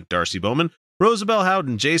 Mike Bowman, Darcy Bowman, Rosabelle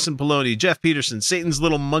Howden, Jason Poloni, Jeff Peterson, Satan's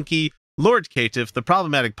Little Monkey, Lord Caitiff, The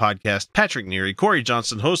Problematic Podcast, Patrick Neary, Corey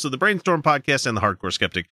Johnson, host of the Brainstorm Podcast and The Hardcore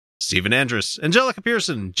Skeptic, Stephen Andrus, Angelica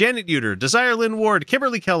Pearson, Janet Uter, Desire Lynn Ward,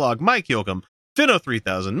 Kimberly Kellogg, Mike Yoakum,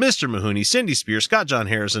 Finno3000, Mr. Mahoney, Cindy Spear, Scott John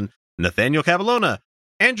Harrison, Nathaniel Cavallona,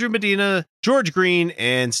 Andrew Medina, George Green,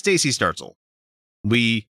 and Stacy Startzel.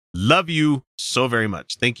 We love you so very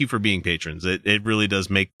much. Thank you for being patrons. It really does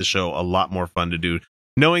make the show a lot more fun to do,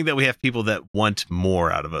 knowing that we have people that want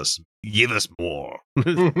more out of us. Give us more.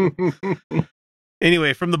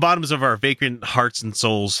 Anyway, from the bottoms of our vacant hearts and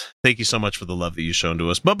souls, thank you so much for the love that you've shown to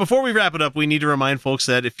us. But before we wrap it up, we need to remind folks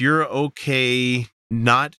that if you're okay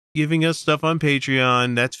not giving us stuff on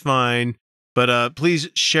Patreon, that's fine. But please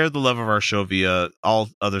share the love of our show via all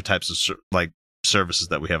other types of services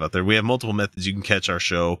that we have out there. We have multiple methods you can catch our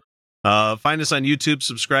show. Find us on YouTube,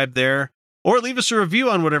 subscribe there, or leave us a review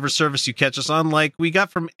on whatever service you catch us on, like we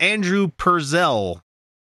got from Andrew Purcell,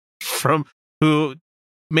 who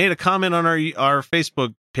made a comment on our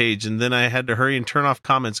Facebook page, and then I had to hurry and turn off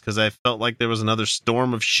comments because I felt like there was another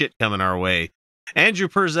storm of shit coming our way. Andrew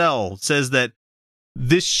Purcell says that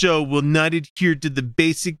this show will not adhere to the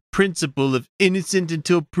basic principle of innocent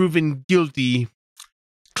until proven guilty.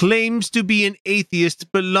 Claims to be an atheist,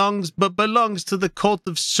 belongs to the cult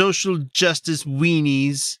of social justice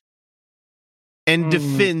weenies, and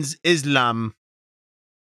defends Islam.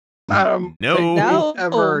 No.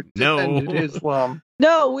 Ever defended Islam.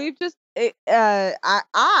 No, we've just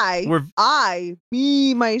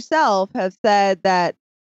myself have said that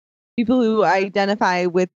people who identify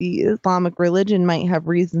with the Islamic religion might have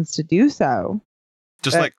reasons to do so.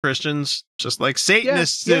 Just like Christians, just like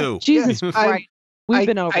Satanists do. Jesus Christ. We've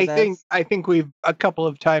been over this. I think we've a couple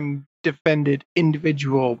of times defended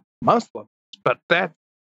individual Muslims, but that.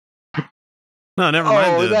 No, never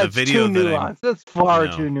mind the video that's far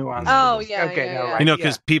too nuanced. Oh yeah. Okay, yeah.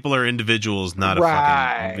 Because people are individuals, not a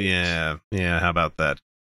fucking. Yeah. How about that?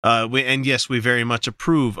 And yes, we very much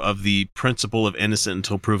approve of the principle of innocent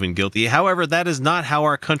until proven guilty. However, that is not how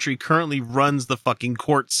our country currently runs the fucking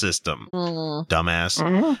court system.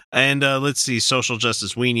 Dumbass. And let's see, social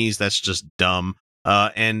justice weenies, that's just dumb.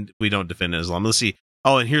 And we don't defend Islam. Let's see.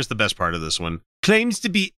 Oh, and here's the best part of this one. Claims to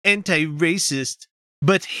be anti-racist,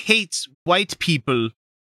 but hates white people.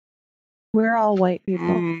 We're all white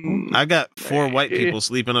people. I got 4 white people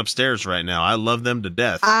sleeping upstairs right now. I love them to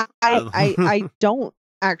death. I don't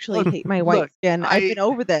actually hate my white skin. I've been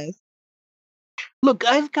over this. Look,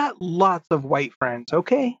 I've got lots of white friends,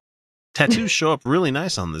 okay? Tattoos show up really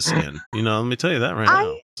nice on this skin. You know, let me tell you that right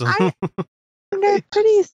now. I think I have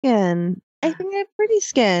pretty skin. I think I have pretty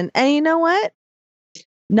skin. And you know what?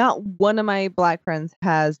 Not one of my black friends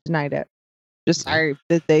has denied it. Just sorry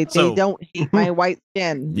that they don't hate my white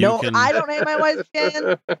skin. No, I don't hate my white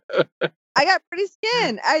skin. I got pretty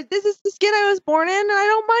skin. This is the skin I was born in, and I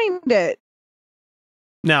don't mind it.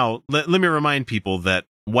 Now, let me remind people that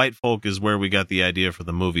white folk is where we got the idea for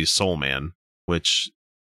the movie Soul Man, which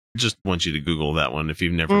just want you to Google that one if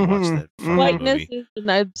you've never watched that. Whiteness is an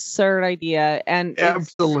absurd idea, and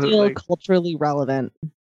it's still culturally relevant.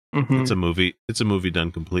 It's a movie. It's a movie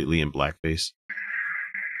done completely in blackface.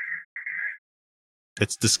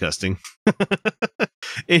 It's disgusting.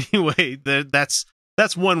 Anyway, that's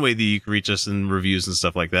one way that you can reach us in reviews and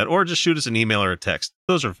stuff like that, or just shoot us an email or a text.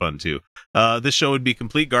 Those are fun too. This show would be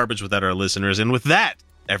complete garbage without our listeners, and with that,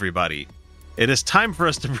 everybody, it is time for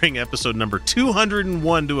us to bring episode number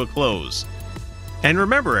 201 to a close. And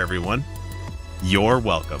remember, everyone, you're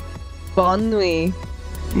welcome. Bonne nuit.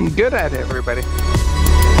 Good at it, everybody.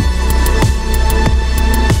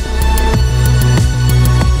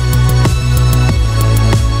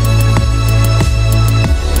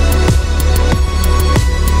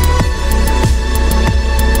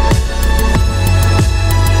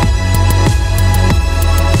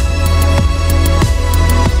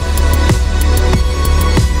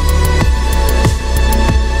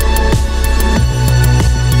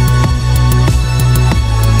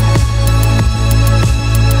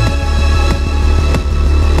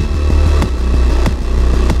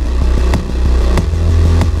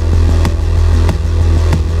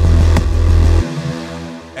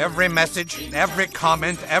 Every message, every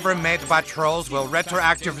comment ever made by trolls will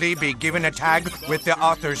retroactively be given a tag with the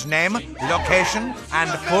author's name, location, and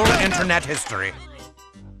full internet history.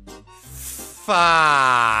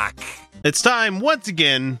 Fuck. It's time once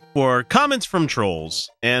again for comments from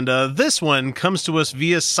trolls, and this one comes to us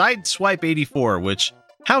via Sideswipe84, which,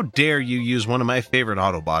 how dare you use one of my favorite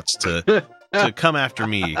Autobots to come after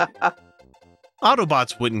me.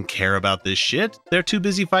 Autobots wouldn't care about this shit. They're too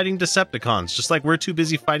busy fighting Decepticons, just like we're too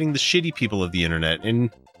busy fighting the shitty people of the internet. And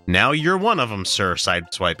now you're one of them, sir,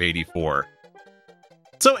 Sideswipe84.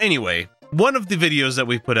 So anyway, one of the videos that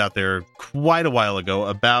we put out there quite a while ago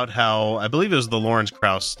about how, I believe it was the Lawrence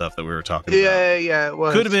Krauss stuff that we were talking about. Yeah, it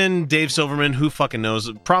was. Could have been Dave Silverman, who fucking knows,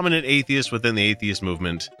 a prominent atheist within the atheist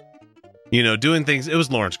movement. You know, doing things. It was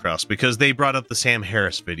Lawrence Krauss, because they brought up the Sam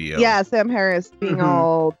Harris video. Yeah, Sam Harris being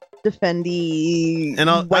all defendy. And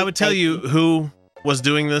I would tell you who was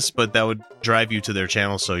doing this, but that would drive you to their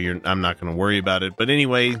channel, so I'm not going to worry about it. But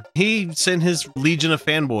anyway, he sent his legion of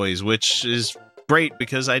fanboys, which is great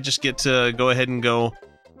because I just get to go ahead and go.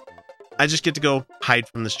 I just get to go hide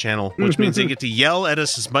from this channel, which means they get to yell at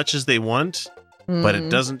us as much as they want, but it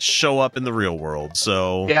doesn't show up in the real world.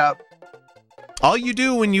 So yeah. All you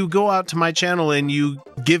do when you go out to my channel and you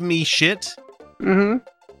give me shit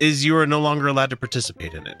is you are no longer allowed to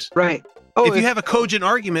participate in it. Right. Oh, if you have a cogent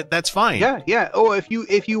argument, that's fine. Yeah. Oh, if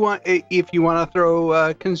you want to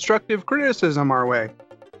throw constructive criticism our way,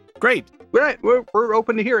 great. Right. We're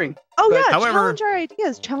open to hearing. Oh yeah. Challenge our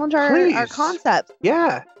ideas. Challenge our concepts.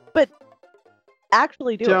 Yeah. But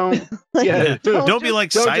actually do it. Don't be like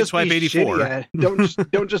Sideswipe84.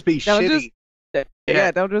 Don't just be shitty.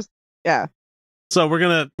 Don't just. So we're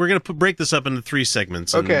gonna break this up into 3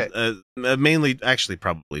 segments. And, okay. Mainly, actually,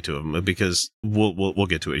 probably 2 of them, because we'll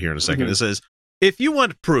get to it here in a second. It says, if you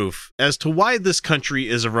want proof as to why this country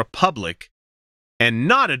is a republic and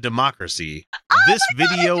not a democracy, this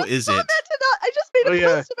video is it. I just made a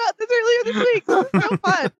post about this earlier this week. This is so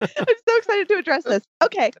fun. I'm so excited to address this.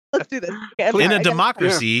 Okay, let's do this. Okay, in a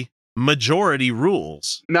democracy, majority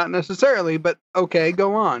rules. Not necessarily, but okay,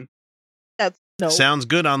 go on. Sounds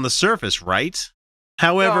good on the surface, right?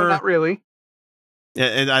 However, no, not really.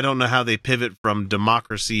 And I don't know how they pivot from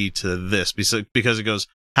democracy to this, because it goes,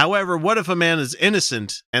 however, what if a man is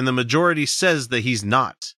innocent and the majority says that he's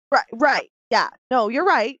not? Right. Yeah. No, you're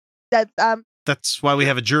right. That's why we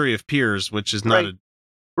have a jury of peers, which is not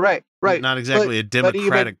Right. Not exactly a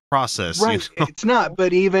democratic process. Right. You know? It's not.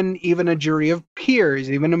 But even a jury of peers,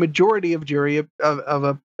 even a majority of jury of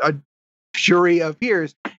a jury of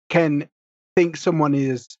peers can think someone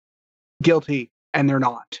is guilty and they're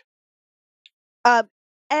not.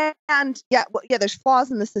 There's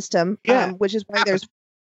flaws in the system. Which is why there's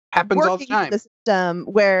happens all the time. The system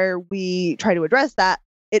where we try to address that,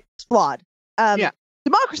 it's flawed.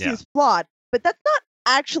 Democracy is flawed, but that's not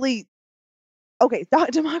actually okay.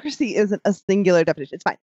 Democracy isn't a singular definition. It's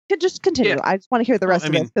fine. Just continue. I just want to hear the rest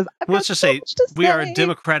of this because let's just say we are a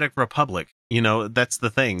democratic republic. You know, that's the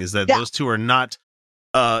thing is that those two are not.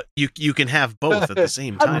 You can have both at the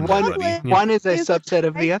same time. One is a subset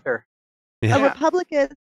of the other. A republic is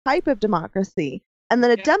a type of democracy, and then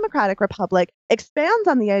a democratic republic expands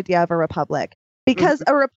on the idea of a republic because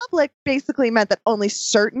a republic basically meant that only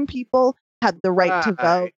certain people had the right to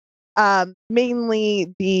vote.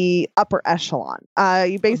 Mainly the upper echelon.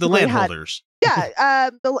 You basically the landholders.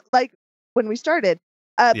 Like when we started.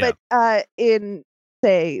 But in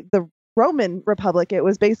say the Roman Republic, it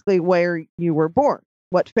was basically where you were born,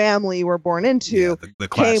 what family you were born into. The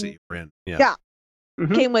class that you were in.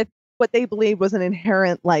 Came with what they believed was an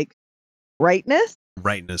inherent like rightness.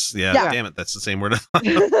 Rightness, yeah. Damn it, that's the same word.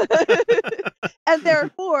 And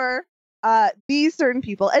therefore, these certain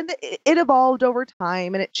people, and it evolved over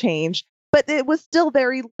time and it changed, but it was still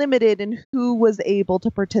very limited in who was able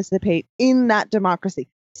to participate in that democracy.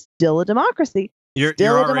 Still a democracy.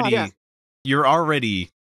 You're already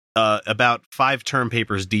about 5 term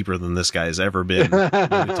papers deeper than this guy has ever been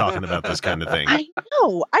talking about this kind of thing. I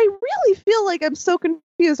know. I really feel like I'm so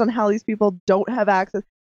confused on how these people don't have access.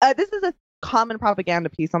 This is a common propaganda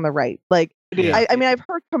piece on the right. Like, I mean, I've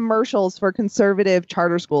heard commercials for conservative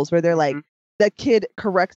charter schools where they're like, the kid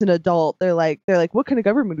corrects an adult. They're like, what kind of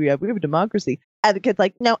government do we have? We have a democracy. And the kid's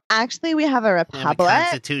like, no, actually, we have a republic. A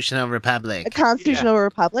constitutional republic. A constitutional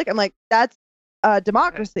republic. I'm like, that's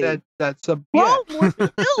democracy. That's a Rome was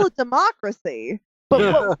still a democracy.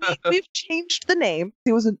 But we've changed the name.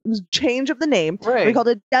 It was a change of the name. Right. We called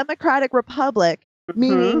it Democratic Republic,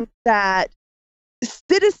 meaning that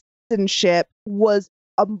citizenship was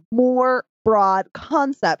a more broad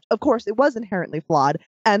concept. Of course, it was inherently flawed,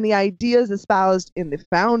 and the ideas espoused in the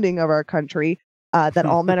founding of our country, that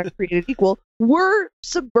all men are created equal, were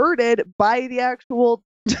subverted by the actual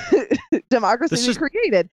democracy we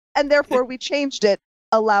created. And therefore, we changed it,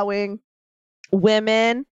 allowing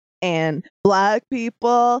women and Black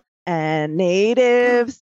people and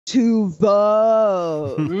natives to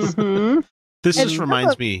vote. This just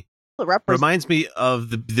reminds me of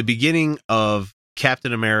the beginning of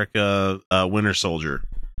Captain America Winter Soldier,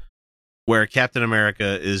 where Captain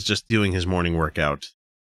America is just doing his morning workout.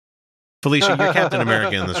 Felicia, you're Captain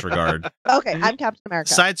America in this regard. Okay, I'm Captain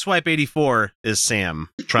America. Sideswipe 84 is Sam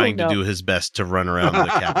trying to do his best to run around the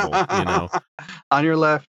Capitol, you know. On your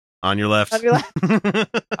left. On your left. On your left.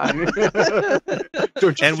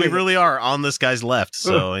 And we really are on this guy's left,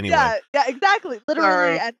 so anyway. Yeah, exactly.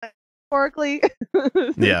 Literally and metaphorically.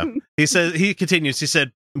 Yeah. He continues, he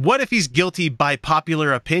said, what if he's guilty by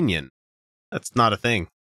popular opinion? That's not a thing.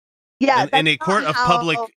 Yeah. In a court of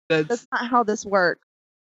public... That's not how this works.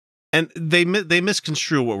 And they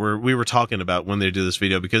misconstrue what we were talking about when they do this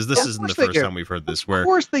video, because this isn't the first time we've heard this. Where of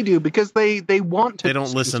course they do, because they want to. They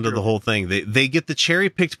don't listen to the whole thing. They get the cherry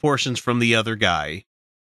picked portions from the other guy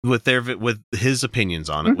with his opinions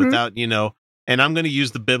on it, without And I'm going to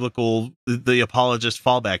use the apologist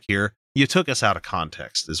fallback here. You took us out of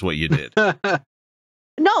context, is what you did.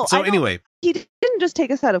 No. So anyway, he didn't just take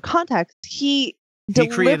us out of context. He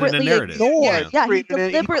created a narrative. Ignored. Yeah, he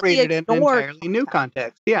deliberately created an ignored entirely new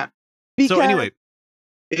context. Yeah. Because, so anyway,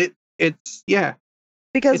 it's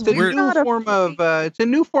because it's a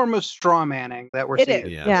new form of straw manning that we're seeing.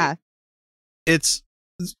 Yeah. It's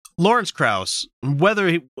Lawrence Krauss, whether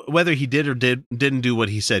he did or didn't do what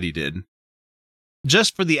he said he did,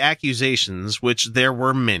 just for the accusations, which there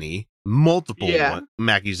were multiple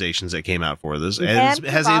accusations that came out for this, and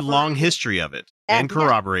has a long history of it and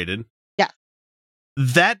corroborated. Yeah.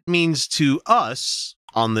 That means to us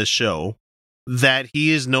on this show that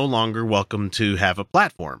he is no longer welcome to have a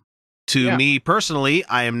platform. To me personally,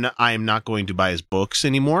 I am not going to buy his books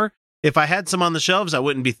anymore. If I had some on the shelves, I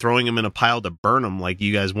wouldn't be throwing them in a pile to burn them like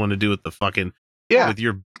you guys want to do with the fucking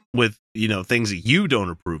with things that you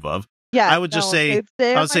don't approve of. Yeah, I would just say,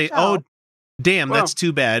 oh, damn, that's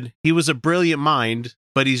too bad. He was a brilliant mind,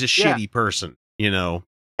 but he's a shitty person. Just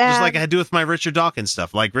like I do with my Richard Dawkins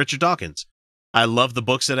stuff. Like Richard Dawkins, I love the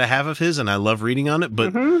books that I have of his, and I love reading on it,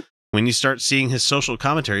 but. When you start seeing his social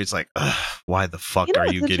commentary, it's like, ugh, why the fuck are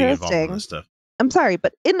you getting involved in this stuff? I'm sorry,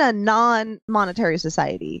 but in a non-monetary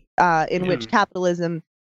society, in which capitalism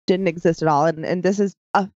didn't exist at all, and this is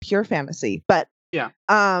a pure fantasy, but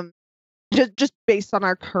just based on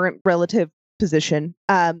our current relative position,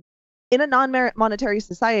 in a non-monetary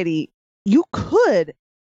society, you could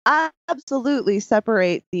absolutely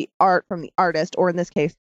separate the art from the artist, or in this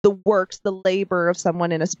case, the works, the labor of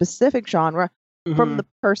someone in a specific genre from the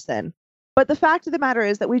person. But the fact of the matter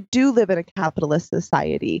is that we do live in a capitalist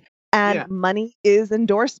society, and money is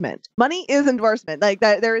endorsement. Money is endorsement. Like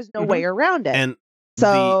that, there is no way around it. And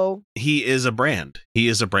so he is a brand. He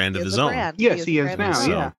is a brand of his own. Yes, he is now.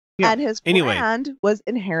 So- And his brand was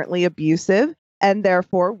inherently abusive, and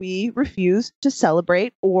therefore we refuse to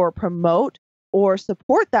celebrate or promote or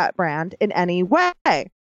support that brand in any way.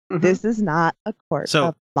 This is not a court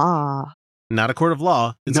of law. Not a court of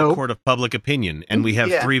law. It's a court of public opinion. And we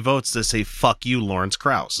have 3 votes that say, fuck you, Lawrence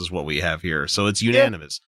Krauss, is what we have here. So it's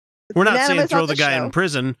unanimous. We're not saying throw the guy in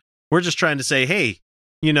prison. We're just trying to say, hey,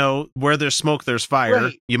 you know, where there's smoke, there's fire.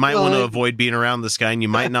 Right. You might want to avoid being around this guy, and you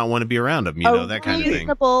might not want to be around him. You know, that kind of thing.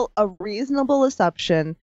 A reasonable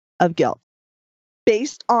assumption of guilt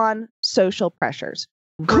based on social pressures.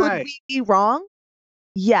 Could we be wrong?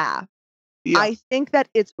 Yeah. I think that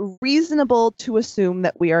it's reasonable to assume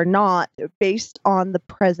that we are not, based on the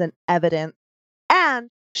present evidence, and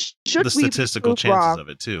should the we statistical be chances wrong, of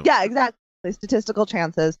it too. Yeah, exactly. Statistical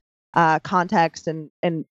chances, context, and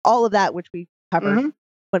all of that, which we covered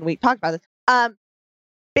when we talked about this.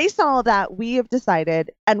 Based on all of that, we have decided,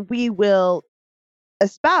 and we will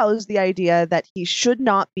espouse the idea that he should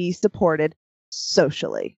not be supported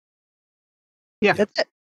socially. Yeah. That's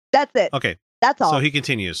it. Okay. That's all. So he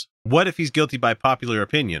continues. What if he's guilty by popular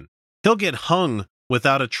opinion? He'll get hung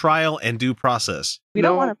without a trial and due process. We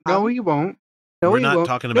don't want to. No, he won't. No, We're he not won't.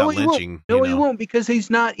 talking about No, he lynching. Won't. No, he won't, because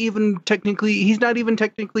he's not even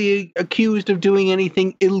technically accused of doing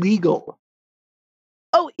anything illegal.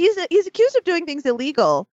 Oh, he's accused of doing things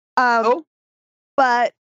illegal.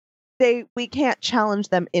 But we can't challenge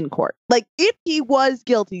them in court. Like, if he was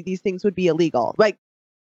guilty, these things would be illegal.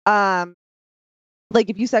 Like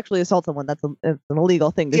if you sexually assault someone, that's an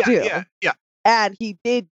illegal thing to do. Yeah. And he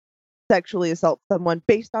did sexually assault someone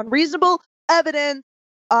based on reasonable evidence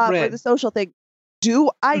for the social thing. Do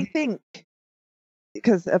I think?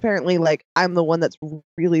 Because apparently, like, I'm the one that's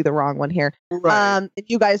really the wrong one here. And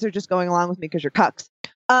you guys are just going along with me because you're cucks.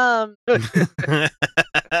 Do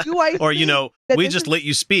I? Or, you know, we just let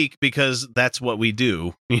you speak because that's what we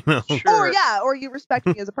do. You know. Or you respect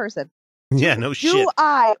me as a person. Yeah, no shit. Do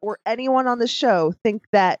I or anyone on the show think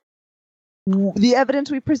that the evidence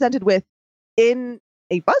we presented with in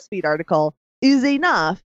a BuzzFeed article is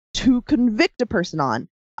enough to convict a person on?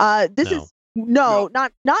 Not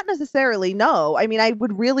necessarily. No, I mean, I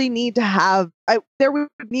would really need to have. There would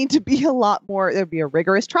need to be a lot more. There'd be a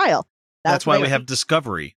rigorous trial. That's why we have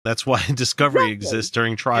discovery. That's why discovery exists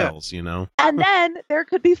during trials. You know, and then there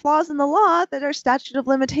could be flaws in the law that are statute of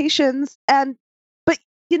limitations. But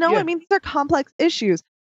I mean, these are complex issues.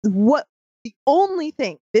 What the only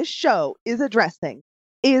thing this show is addressing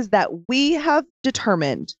is that we have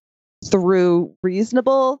determined through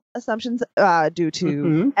reasonable assumptions due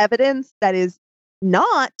to evidence that is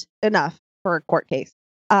not enough for a court case,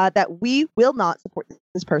 that we will not support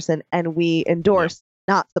this person, and we endorse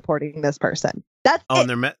not supporting this person. That's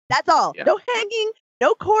it. That's all. No hanging,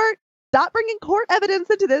 no court. Stop bringing court evidence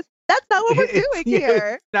into this. That's not what we're doing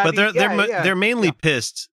here. But they're mainly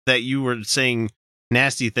pissed that you were saying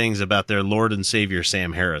nasty things about their Lord and Savior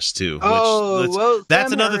Sam Harris too.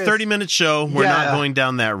 That's another 30-minute show. We're not going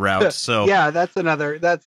down that route. So that's another.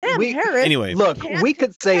 Harris. Anyway, look, we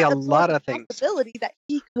could say a lot of things. Possibility that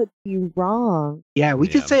he could be wrong. Yeah, we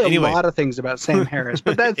could say a lot of things about Sam Harris,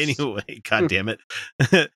 but that's anyway. God damn it.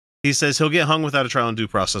 He says he'll get hung without a trial and due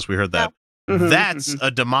process. We heard that. That's a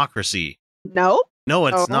democracy. No,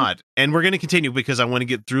 it's not. And we're going to continue because I want to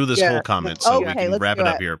get through this whole comment so we can wrap it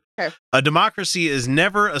up here. Okay. A democracy is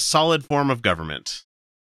never a solid form of government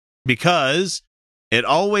because it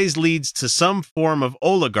always leads to some form of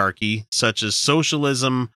oligarchy, such as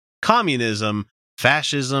socialism, communism,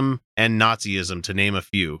 fascism, and Nazism, to name a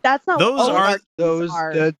few. That's not those are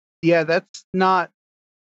That's not.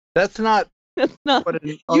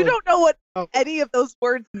 You don't know what any of those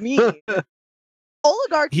words mean.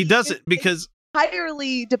 Oligarchy. He does it because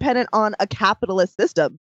entirely dependent on a capitalist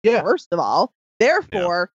system. Yeah. First of all,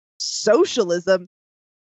 therefore, socialism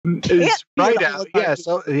is right out. Yeah.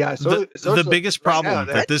 The biggest problem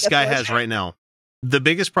that this guy has right now. The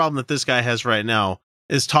biggest problem that this guy has right now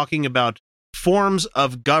is talking about forms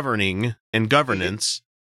of governing and governance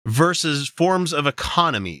versus forms of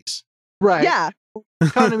economies. Right. Yeah.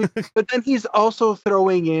 economy, but then he's also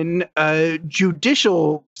throwing in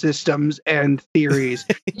judicial systems and theories.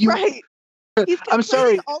 Right. I'm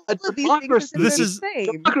sorry. All A of these things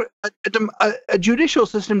democracy, a judicial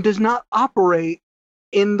system does not operate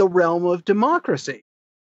in the realm of democracy.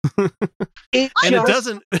 It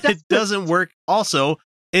doesn't work also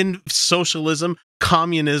in socialism,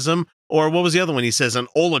 communism, or what was the other one he says, an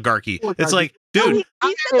oligarchy. It's like, dude, he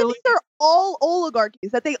said that these are all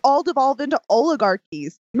oligarchies, that they all devolved into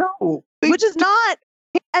oligarchies. No, which is not.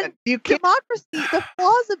 And democracy, the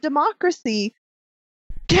flaws of democracy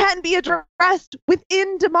can be addressed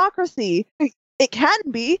within democracy. It can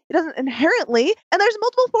be. It doesn't inherently. And there's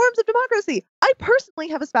multiple forms of democracy. I personally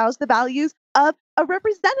have espoused the values of a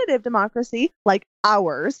representative democracy like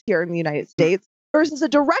ours here in the United States versus a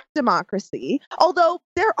direct democracy. Although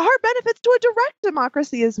there are benefits to a direct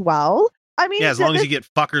democracy as well. I mean, yeah, as long as you get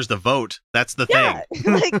fuckers to vote, that's the thing.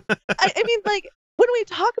 I mean, when we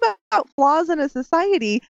talk about flaws in a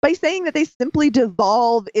society, by saying that they simply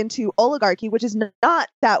devolve into oligarchy, which is not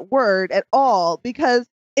that word at all, because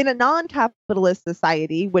in a non-capitalist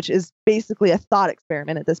society, which is basically a thought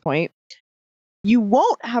experiment at this point, you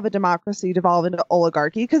won't have a democracy devolve into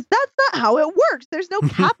oligarchy because that's not how it works. There's no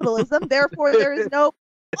capitalism, therefore there is no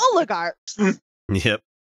oligarchs. Yep.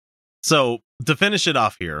 So to finish it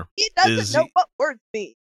off here, He doesn't know what words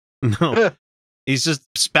mean. No. He's just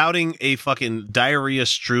spouting a fucking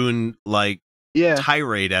diarrhea-strewn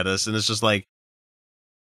tirade at us, and it's just like,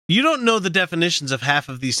 you don't know the definitions of half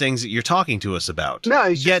of these things that you're talking to us about. No,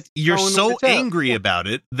 yet you're so angry about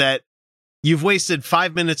it that you've wasted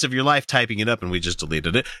 5 minutes of your life typing it up, and we just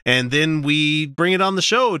deleted it, and then we bring it on the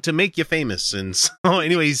show to make you famous. And so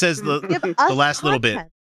anyway, he says the last little bit.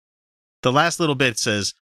 The last little bit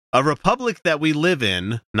says, a republic that we live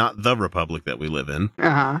in, not the republic that we live in,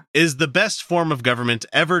 is the best form of government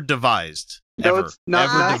ever devised. No, ever, it's not,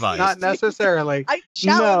 ever devised. Not necessarily. I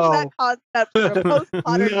challenge that concept for a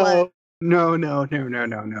post-modern lens.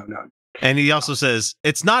 No. And he also says,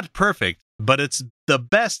 it's not perfect, but it's the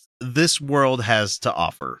best this world has to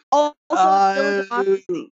offer. Also, it's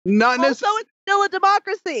still a democracy. It's still a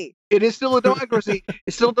democracy. It is still a democracy.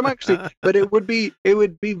 It's still a democracy, but it would be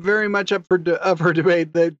very much up for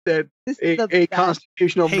debate that a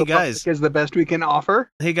constitutional republic is the best we can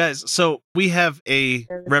offer. Hey guys, so we have a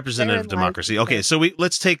representative democracy. Okay, so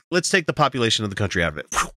let's take the population of the country out of it.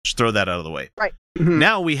 Just throw that out of the way. Right.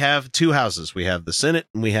 Now we have two houses. We have the Senate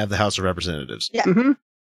and we have the House of Representatives. Yeah.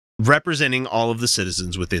 Representing all of the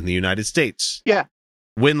citizens within the United States. Yeah.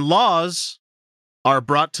 When laws are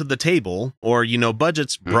brought to the table, or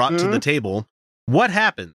budgets brought to the table, what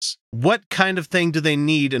happens? What kind of thing do they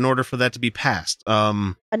need in order for that to be passed?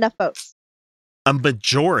 Enough votes. A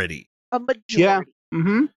majority. A majority.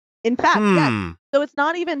 Yeah. In fact, yes. So it's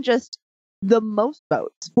not even just the most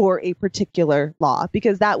votes for a particular law,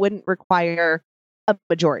 because that wouldn't require a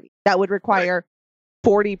majority. That would require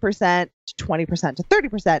 40% to 20% to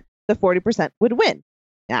 30%. The 40% would win.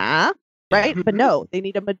 Yeah. Right? But no, they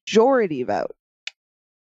need a majority vote.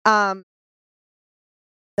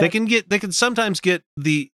 They can sometimes get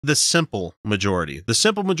the simple majority. The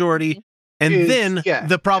simple majority, and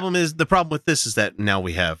the problem with this is that now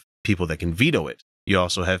we have people that can veto it. You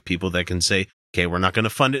also have people that can say, okay, we're not going to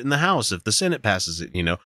fund it in the House if the Senate passes it,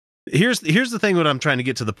 Here's the thing what I'm trying to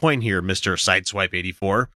get to the point here, Mr. Sideswipe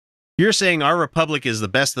 84. You're saying our republic is the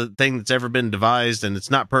best thing that's ever been devised, and it's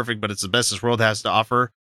not perfect, but it's the best this world has to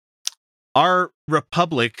offer. Our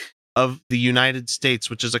republic of the United States,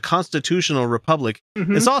 which is a constitutional republic,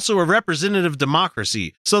 is also a representative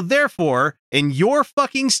democracy. So therefore, in your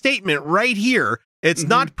fucking statement right here, it's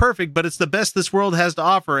not perfect, but it's the best this world has to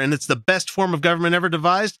offer, and it's the best form of government ever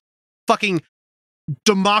devised. Fucking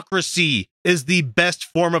democracy is the best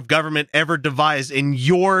form of government ever devised, in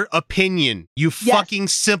your opinion, you fucking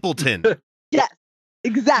simpleton. Yes,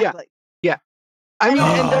 exactly. Yeah. I mean,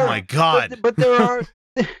 oh my God. But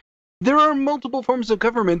there are multiple forms of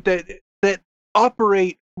government that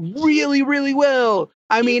operate really, really well.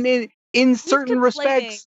 I mean, in certain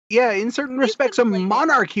respects, a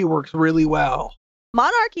monarchy works really well.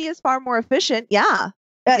 Monarchy is far more efficient. Yeah.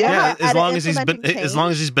 As long as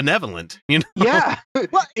he's benevolent, Yeah.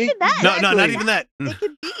 Well, even that. No, not even that. It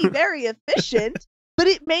can be very efficient, but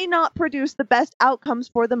it may not produce the best outcomes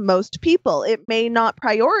for the most people. It may not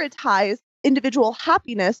prioritize individual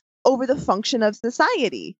happiness over the function of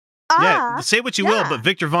society. Say what you will, but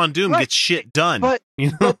Victor Von Doom gets shit done. But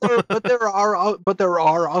there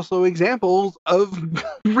are also examples of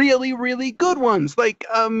really, really good ones, like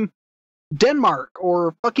Denmark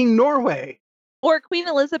or fucking Norway. Or Queen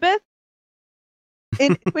Elizabeth.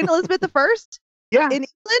 Queen Elizabeth I. Yeah. In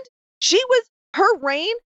England, she was her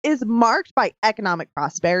reign is marked by economic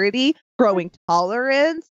prosperity, growing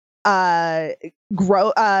tolerance,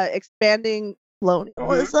 expanding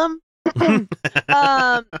colonialism. But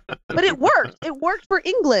it worked. It worked for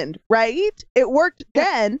England, right? It worked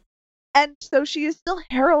then. And so she is still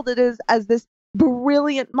heralded as this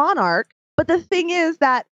brilliant monarch. But the thing is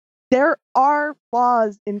that there are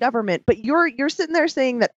flaws in government, but you're sitting there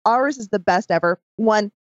saying that ours is the best ever.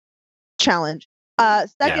 One, challenge.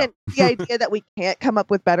 Second, the idea that we can't come up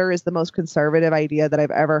with better is the most conservative idea that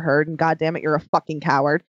I've ever heard. And God damn it, you're a fucking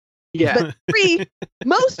coward. Yeah. But three,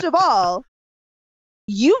 most of all,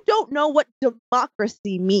 you don't know what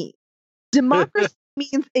democracy means. Democracy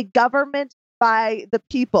means a government by the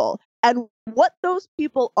people. And what those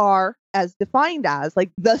people are, as defined as, like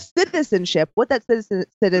the citizenship, what that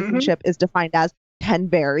citizenship is defined as, can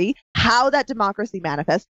vary. How that democracy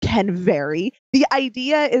manifests can vary. The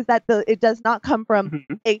idea is that it does not come from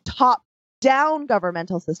a top-down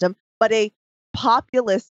governmental system, but a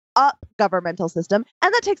populist-up governmental system.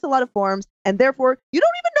 And that takes a lot of forms. And therefore, you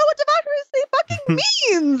don't even know what democracy fucking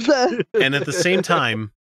means. And at the same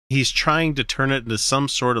time, he's trying to turn it into some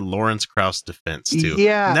sort of Lawrence Krauss defense too.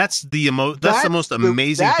 Yeah, and that's the most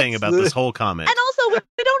amazing thing about this whole comment. And also,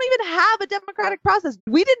 we don't even have a democratic process.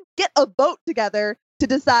 We didn't get a vote together to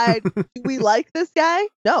decide do we like this guy.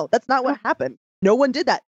 No, that's not what happened. No one did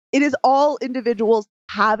that. It is all individuals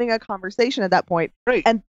having a conversation at that point, right?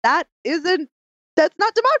 And that's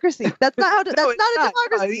not democracy. That's not how. That's not a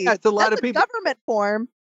democracy. It's a lot of people. Government form,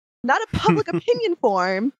 not a public opinion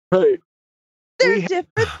form. Right. They're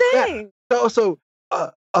different things. Also,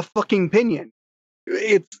 a fucking opinion.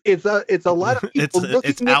 It's a lot of people.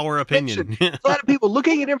 It's our opinion. A lot of people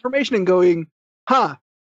looking at information and going, "Huh?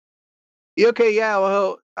 Okay, yeah.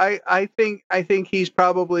 Well, I think he's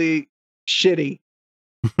probably shitty."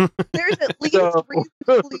 There's at least reason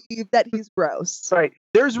to believe that he's gross. Right.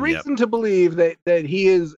 There's reason to believe that he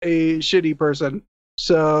is a shitty person.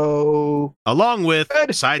 So, along with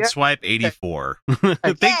Sideswipe 84.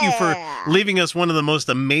 Thank you for leaving us one of the most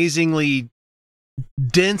amazingly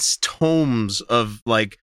dense tomes of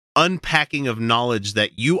like unpacking of knowledge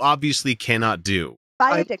that you obviously cannot do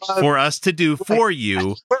for us to do for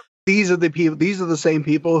you. These are the people. These are the same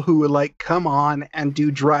people who would like come on and do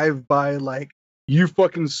drive-by like you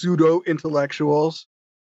fucking pseudo intellectuals.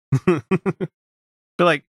 Be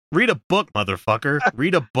like, read a book, motherfucker.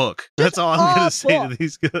 Read a book. That's all I'm going to say to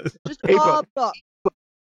these guys. Just a book.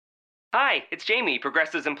 Hi, it's Jamie,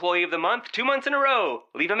 Progressive's Employee of the Month, 2 months in a row.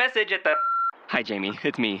 Leave a message at the... Hi, Jamie.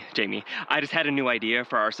 It's me, Jamie. I just had a new idea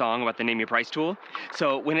for our song about the Name Your Price tool.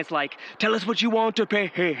 So when it's like, tell us what you want to pay,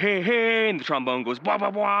 hey, hey, hey, and the trombone goes, blah,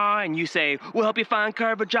 blah, blah, and you say, we'll help you find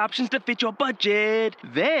coverage options to fit your budget.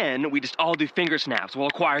 Then we just all do finger snaps while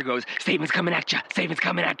a choir goes, savings coming at ya, savings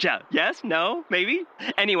coming at ya. Yes? No? Maybe?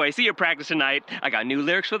 Anyway, see your practice tonight. I got new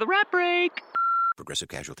lyrics for the rap break. Progressive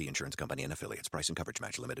Casualty Insurance Company and Affiliates. Price and coverage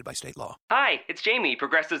match limited by state law. Hi, it's Jamie,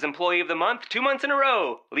 Progressive's Employee of the Month, 2 months in a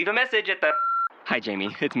row. Leave a message at the... Hi, Jamie.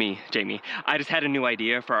 It's me, Jamie. I just had a new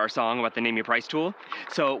idea for our song about the Name Your Price tool.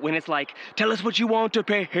 So when it's like, tell us what you want to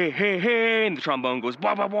pay, hey, hey, hey, and the trombone goes,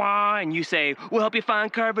 blah, blah, blah, and you say, we'll help you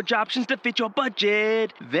find coverage options to fit your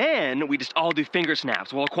budget. Then we just all do finger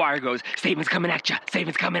snaps while a choir goes, savings coming at ya,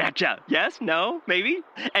 savings coming at ya. Yes? No? Maybe?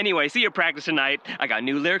 Anyway, see your practice tonight. I got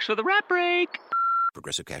new lyrics for the rap break.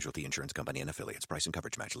 Progressive Casualty Insurance Company and Affiliates. Price and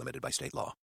coverage match limited by state law.